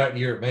feedback to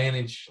your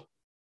advantage.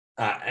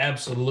 I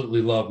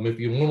absolutely love them. If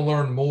you want to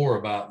learn more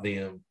about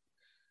them,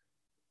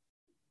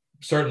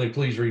 certainly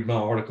please read my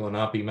article in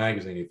IP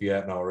Magazine if you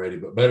haven't already,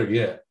 but better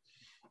yet,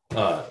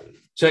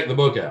 check the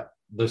book out,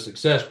 The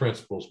Success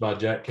Principles by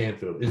Jack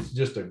Canfield. It's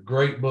just a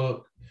great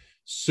book,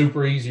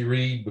 super easy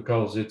read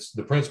because it's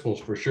the principles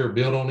for sure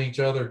build on each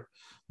other,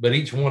 but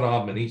each one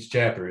of them in each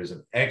chapter is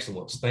an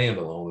excellent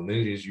standalone. And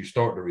then as you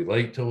start to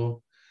relate to them,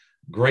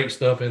 great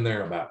stuff in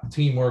there about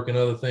teamwork and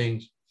other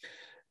things.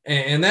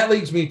 And that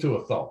leads me to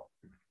a thought.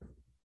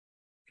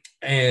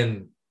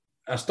 And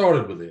I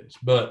started with this,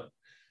 but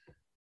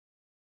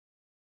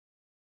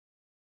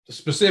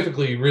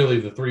specifically, really,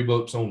 the three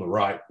books on the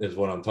right is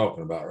what I'm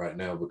talking about right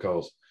now,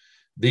 because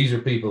these are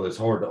people that's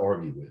hard to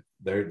argue with.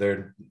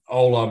 They're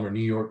all of them are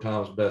New York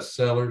Times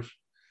bestsellers,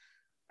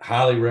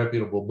 highly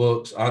reputable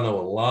books. I know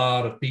a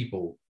lot of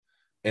people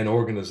and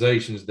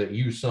organizations that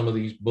use some of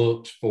these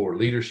books for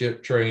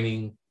leadership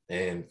training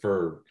and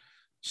for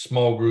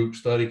small group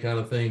study kind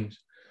of things.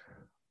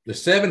 The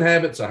 7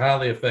 Habits of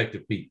Highly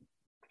Effective People.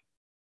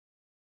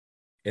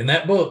 In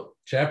that book,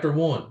 chapter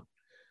 1,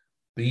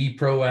 be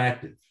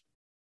proactive.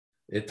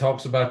 It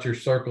talks about your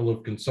circle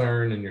of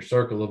concern and your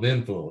circle of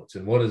influence.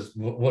 And what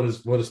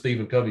does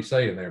Stephen Covey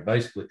say in there?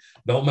 Basically,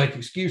 don't make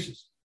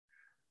excuses.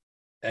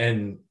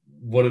 And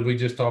what did we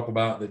just talk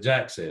about that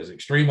Jack says?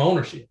 Extreme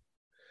ownership.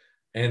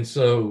 And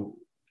so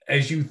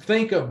as you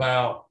think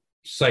about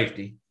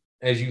safety,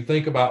 as you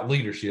think about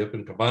leadership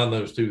and combine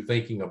those two,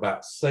 thinking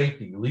about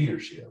safety,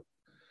 leadership,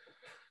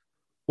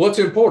 what's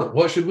important?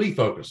 What should we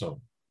focus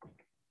on?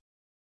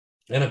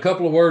 And a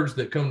couple of words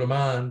that come to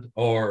mind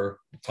are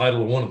the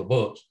title of one of the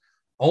books: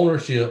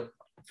 ownership,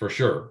 for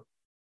sure.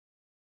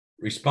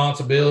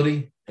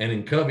 Responsibility. And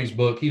in Covey's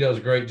book, he does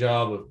a great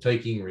job of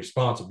taking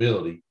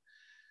responsibility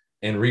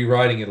and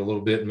rewriting it a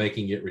little bit,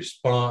 making it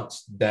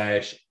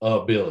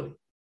response-ability.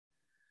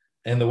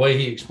 And the way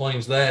he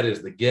explains that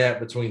is the gap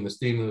between the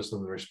stimulus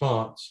and the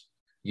response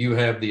you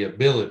have the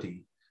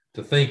ability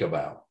to think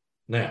about.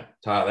 Now,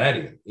 tie that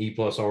in, E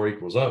plus R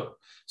equals O.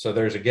 So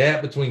there's a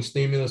gap between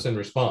stimulus and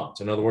response.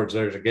 In other words,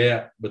 there's a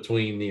gap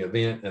between the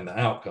event and the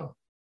outcome.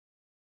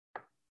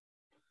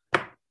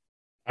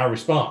 Our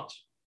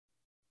response.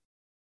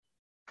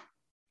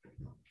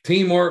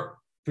 Teamwork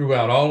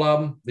throughout all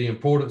of them, the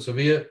importance of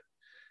it.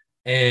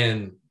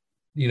 And,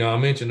 I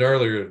mentioned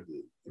earlier,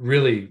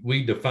 really,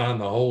 we define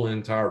the whole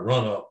entire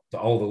run-up to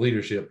all the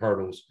leadership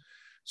hurdles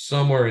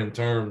somewhere in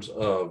terms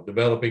of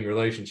developing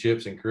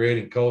relationships and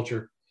creating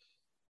culture.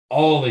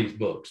 All these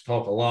books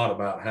talk a lot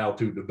about how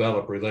to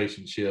develop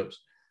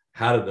relationships,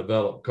 how to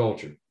develop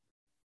culture.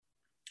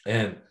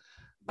 And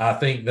I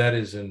think that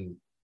is an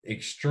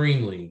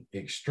extremely,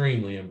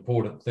 extremely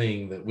important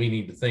thing that we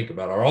need to think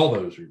about, or all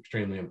those are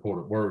extremely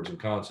important words and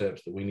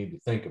concepts that we need to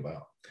think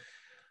about.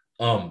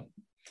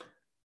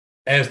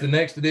 As the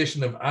next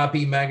edition of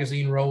IP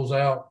Magazine rolls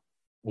out,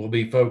 we'll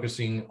be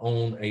focusing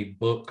on a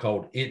book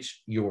called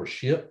It's Your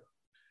Ship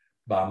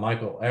by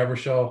Michael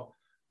Abershaw.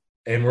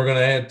 And we're going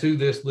to add to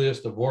this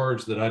list of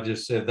words that I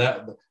just said,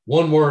 that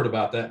one word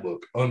about that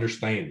book: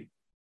 understanding.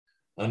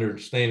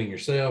 Understanding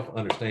yourself,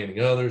 understanding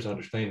others,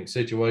 understanding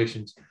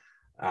situations.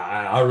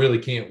 I really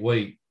can't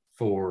wait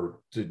to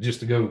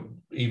go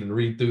even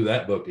read through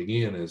that book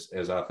again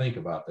as I think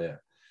about that.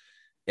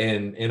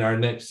 And in our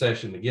next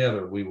session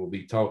together, we will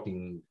be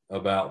talking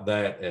about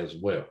that as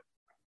well.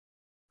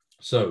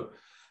 So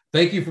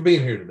thank you for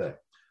being here today.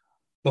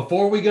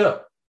 Before we go,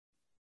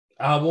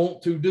 I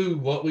want to do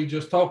what we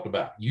just talked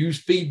about. Use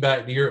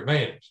feedback to your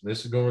advantage.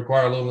 This is going to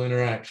require a little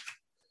interaction.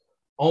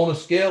 On a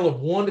scale of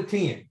 1 to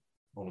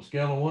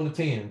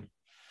 10,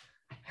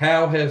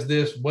 how has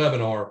this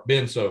webinar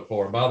been so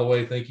far? And by the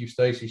way, thank you,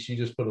 Stacy. She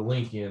just put a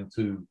link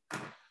into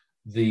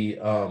the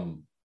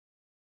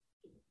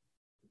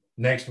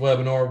next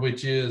webinar,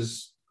 which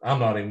is, I'm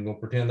not even going to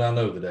pretend I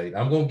know the date.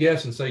 I'm going to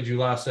guess and say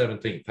July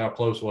 17th. How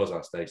close was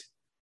I, Stacy?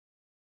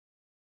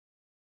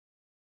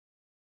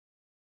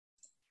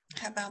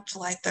 How about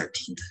July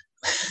 13th?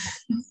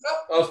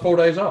 I was 4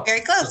 days off.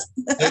 Very close.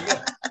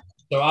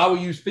 So I will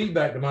use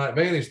feedback to my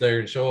advantage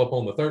there and show up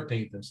on the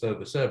 13th instead of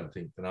the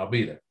 17th, and I'll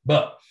be there.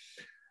 But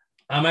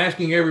I'm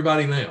asking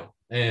everybody now,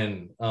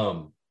 and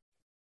I'm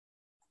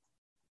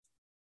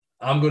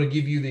going to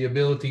give you the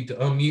ability to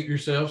unmute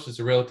yourselves. It's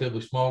a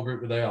relatively small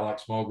group today. I like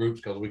small groups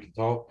because we can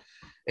talk,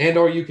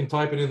 or you can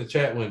type it in the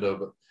chat window.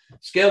 But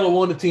scale of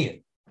 1 to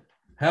 10,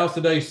 how's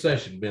today's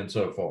session been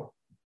so far?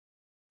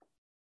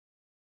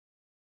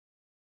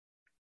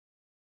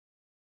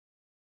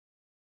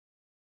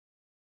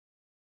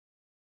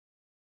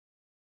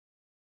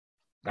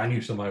 I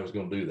knew somebody was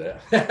going to do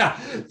that.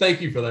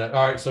 Thank you for that.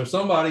 All right. So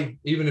somebody,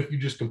 even if you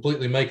just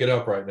completely make it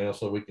up right now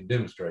so we can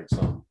demonstrate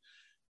something,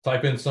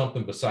 type in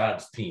something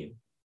besides 10.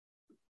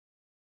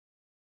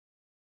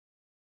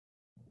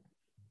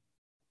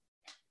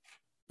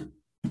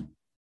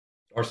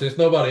 Or since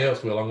nobody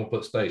else will, I'm going to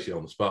put Stacy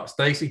on the spot.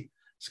 Stacy,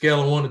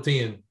 scale of 1 to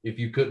 10. If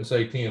you couldn't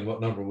say 10, what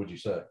number would you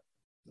say?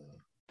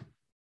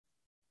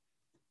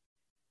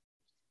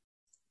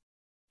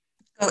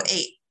 Go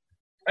 8.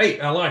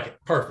 8. I like it.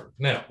 Perfect.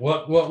 Now,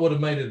 what would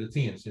have made it a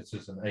 10 since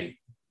it's an 8?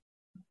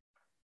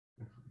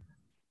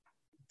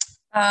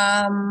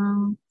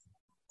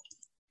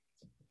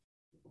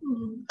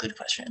 Good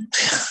question.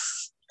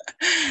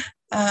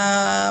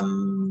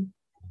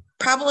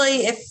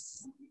 Probably if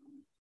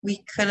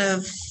we could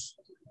have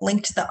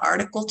linked the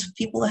article to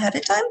people ahead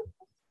of time,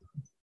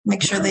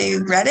 make sure they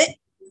read it.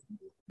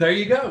 There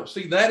you go.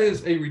 See, that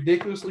is a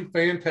ridiculously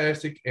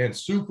fantastic and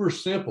super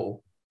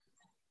simple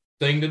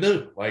thing to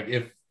do. Like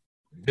if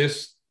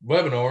this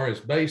webinar is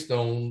based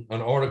on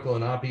an article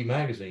in IP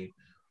Magazine,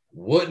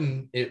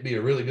 wouldn't it be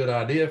a really good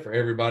idea for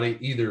everybody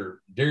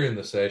either during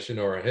the session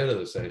or ahead of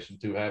the session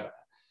to have it?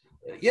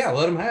 Yeah,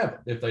 let them have it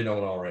if they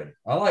don't already.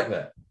 I like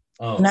that.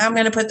 Now I'm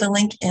going to put the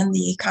link in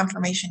the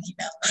confirmation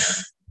email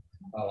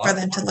for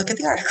them to look at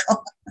the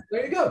article.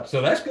 There you go.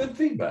 So that's good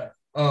feedback.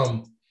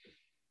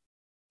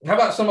 How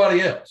about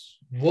somebody else?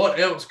 What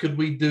else could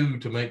we do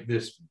to make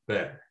this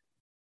better?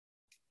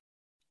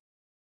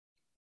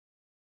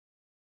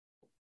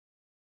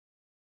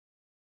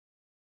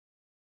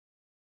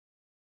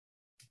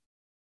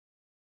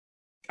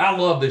 I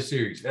love this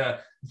series.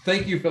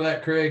 Thank you for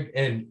that, Craig.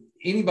 And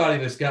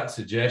anybody that's got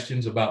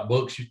suggestions about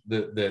books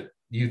that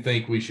you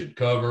think we should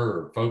cover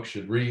or folks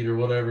should read or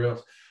whatever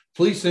else,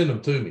 please send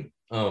them to me.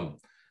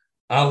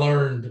 I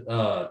learned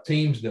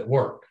Teams That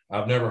Work.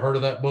 I've never heard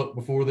of that book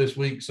before this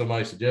week.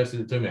 Somebody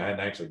suggested it to me. I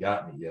hadn't actually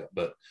gotten it yet,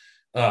 but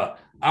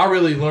I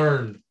really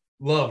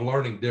love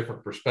learning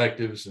different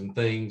perspectives and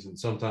things. And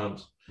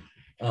sometimes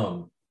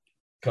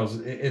because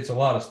it's a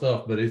lot of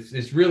stuff, but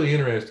it's really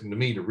interesting to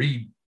me to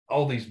read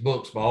all these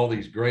books by all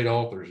these great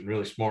authors and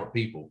really smart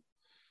people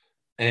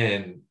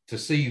and to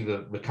see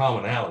the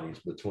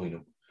commonalities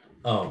between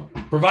them.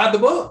 Provide the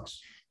books.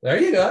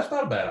 There you go. That's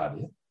not a bad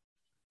idea.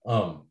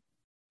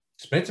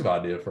 Expensive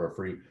idea for a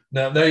free.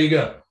 Now, there you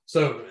go.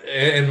 So,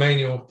 and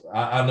Manuel,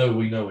 I know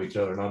we know each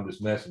other and I'm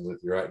just messing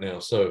with you right now.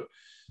 So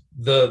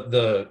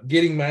the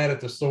getting mad at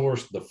the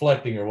source,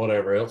 deflecting or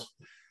whatever else,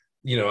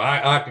 you know,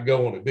 I could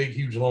go on a big,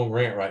 huge, long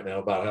rant right now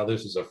about how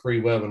this is a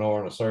free webinar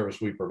and a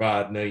service we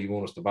provide. Now you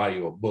want us to buy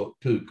you a book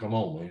too. Come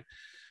on, man.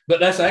 But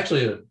that's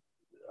actually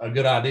a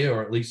good idea,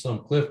 or at least some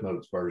Cliff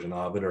Notes version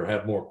of it, or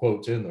have more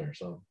quotes in there.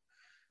 So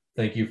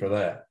thank you for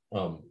that.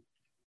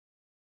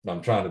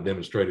 I'm trying to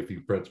demonstrate a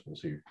few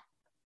principles here.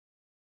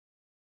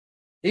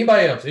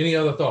 Anybody else? Any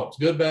other thoughts?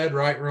 Good, bad,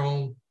 right,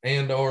 wrong,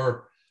 and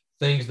or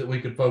things that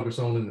we could focus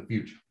on in the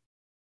future?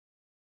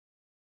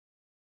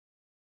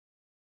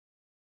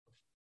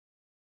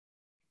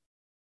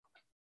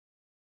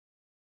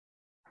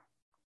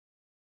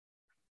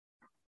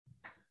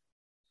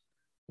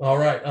 All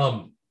right.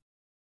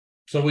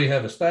 So we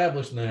have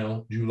established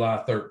now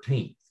July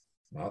 13th,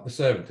 not the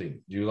 17th.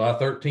 July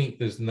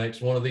 13th is the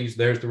next one of these.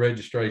 There's the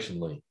registration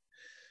link.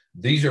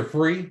 These are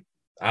free.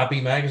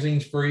 IP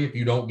Magazine's free. If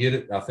you don't get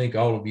it, I think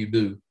all of you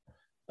do.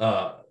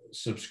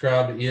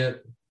 Subscribe to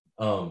it.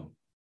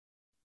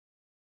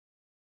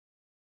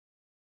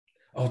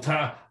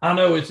 Ty, I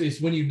know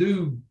it's when you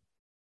do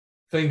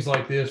things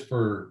like this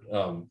for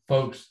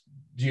folks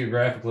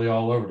geographically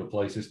all over the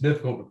place, it's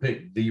difficult to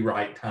pick the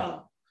right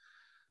time.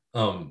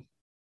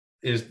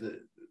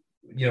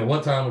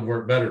 What time would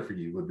work better for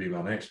you would be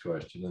my next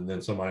question. And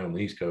then somebody on the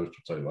East Coast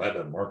would say, well, that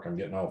doesn't work. I'm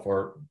getting off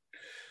work.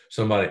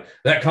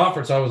 That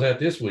conference I was at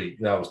this week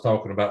that I was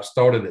talking about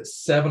started at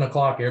 7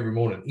 o'clock every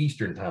morning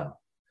Eastern time.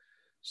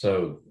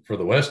 So for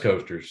the West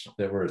Coasters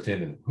that were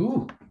attending,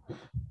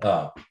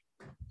 that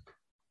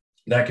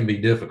can be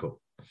difficult.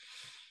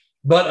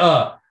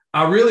 But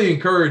I really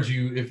encourage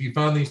you, if you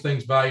find these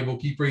things valuable,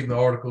 keep reading the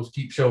articles,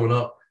 keep showing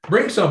up,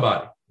 bring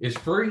somebody. It's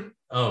free.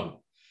 And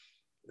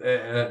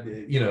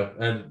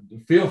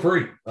feel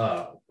free.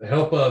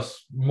 Help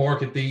us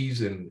market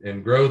these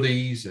and grow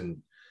these, and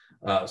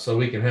so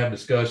we can have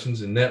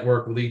discussions and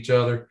network with each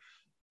other.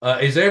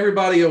 Is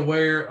everybody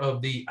aware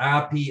of the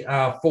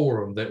IPI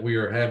forum that we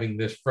are having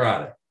this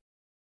Friday?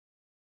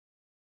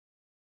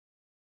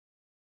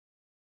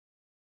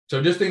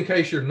 So just in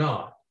case you're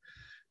not,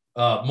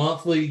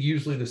 monthly,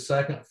 usually the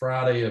second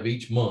Friday of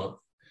each month,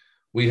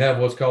 we have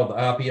what's called the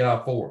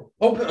IPI forum.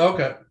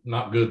 Okay.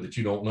 Not good that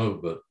you don't know,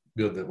 but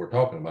good that we're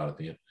talking about it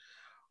then.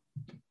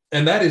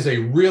 And that is a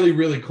really,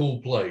 really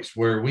cool place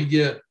where we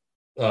get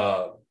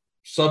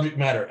subject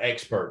matter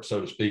experts,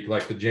 so to speak,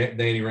 like the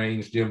Danny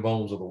Rains, Jim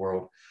Bones of the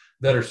world,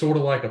 that are sort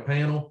of like a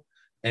panel.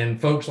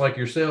 And folks like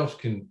yourselves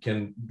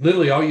can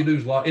literally, all you do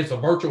is it's a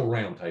virtual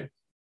roundtable.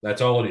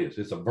 That's all it is.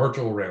 It's a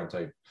virtual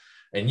roundtable.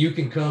 And you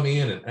can come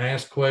in and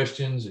ask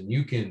questions, and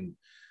you can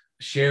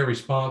share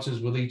responses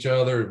with each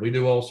other. And we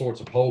do all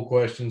sorts of poll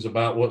questions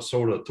about what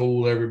sort of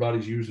tool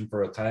everybody's using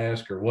for a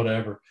task or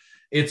whatever.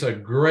 It's a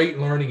great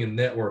learning and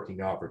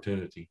networking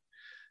opportunity.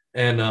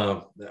 And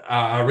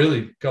I really,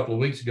 a couple of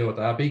weeks ago at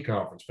the IP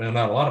conference, found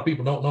out a lot of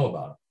people don't know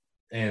about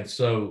it. And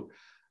so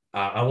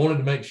I wanted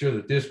to make sure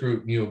that this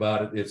group knew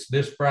about it. It's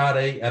this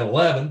Friday at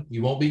 11.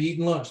 You won't be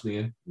eating lunch then.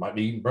 You might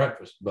be eating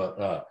breakfast,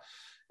 but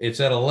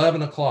it's at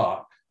 11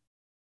 o'clock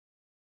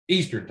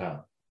Eastern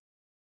time.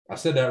 I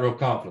said that real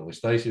confidently.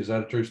 Stacy, is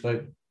that a true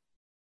statement?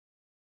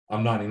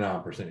 I'm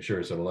 99% sure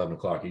it's at 11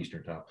 o'clock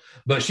Eastern time.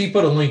 But she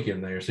put a link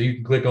in there, so you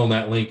can click on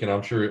that link, and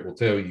I'm sure it will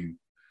tell you.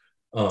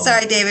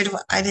 Sorry, David,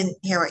 I didn't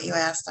hear what you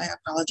asked. I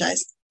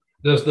apologize.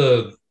 Does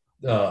the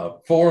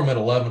forum at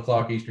 11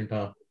 o'clock Eastern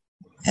time?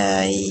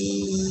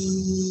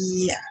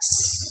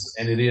 Yes.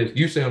 And it is,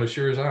 you sound as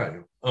sure as I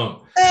am.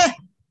 Eh,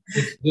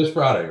 It's this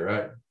Friday,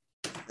 right?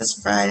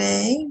 this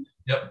Friday.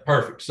 Yep,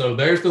 perfect. So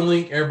there's the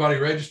link. Everybody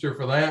register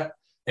for that.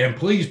 And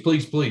please,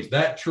 please, please,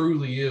 that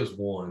truly is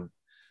one.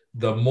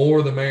 The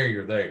more the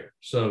merrier there.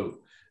 So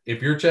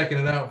if you're checking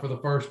it out for the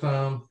first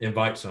time,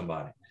 invite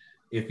somebody.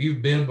 If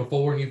you've been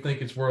before and you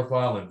think it's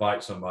worthwhile,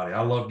 invite somebody.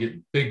 I love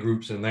getting big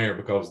groups in there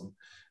because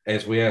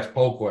as we ask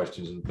poll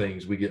questions and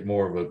things, we get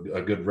more of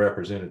a good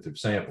representative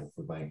sample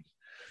for things.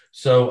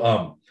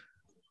 So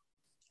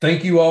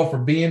thank you all for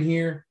being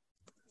here.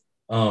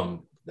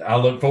 I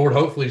look forward,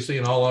 hopefully, to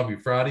seeing all of you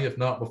Friday, if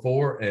not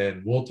before,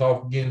 and we'll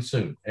talk again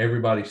soon.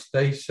 Everybody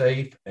stay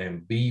safe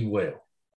and be well.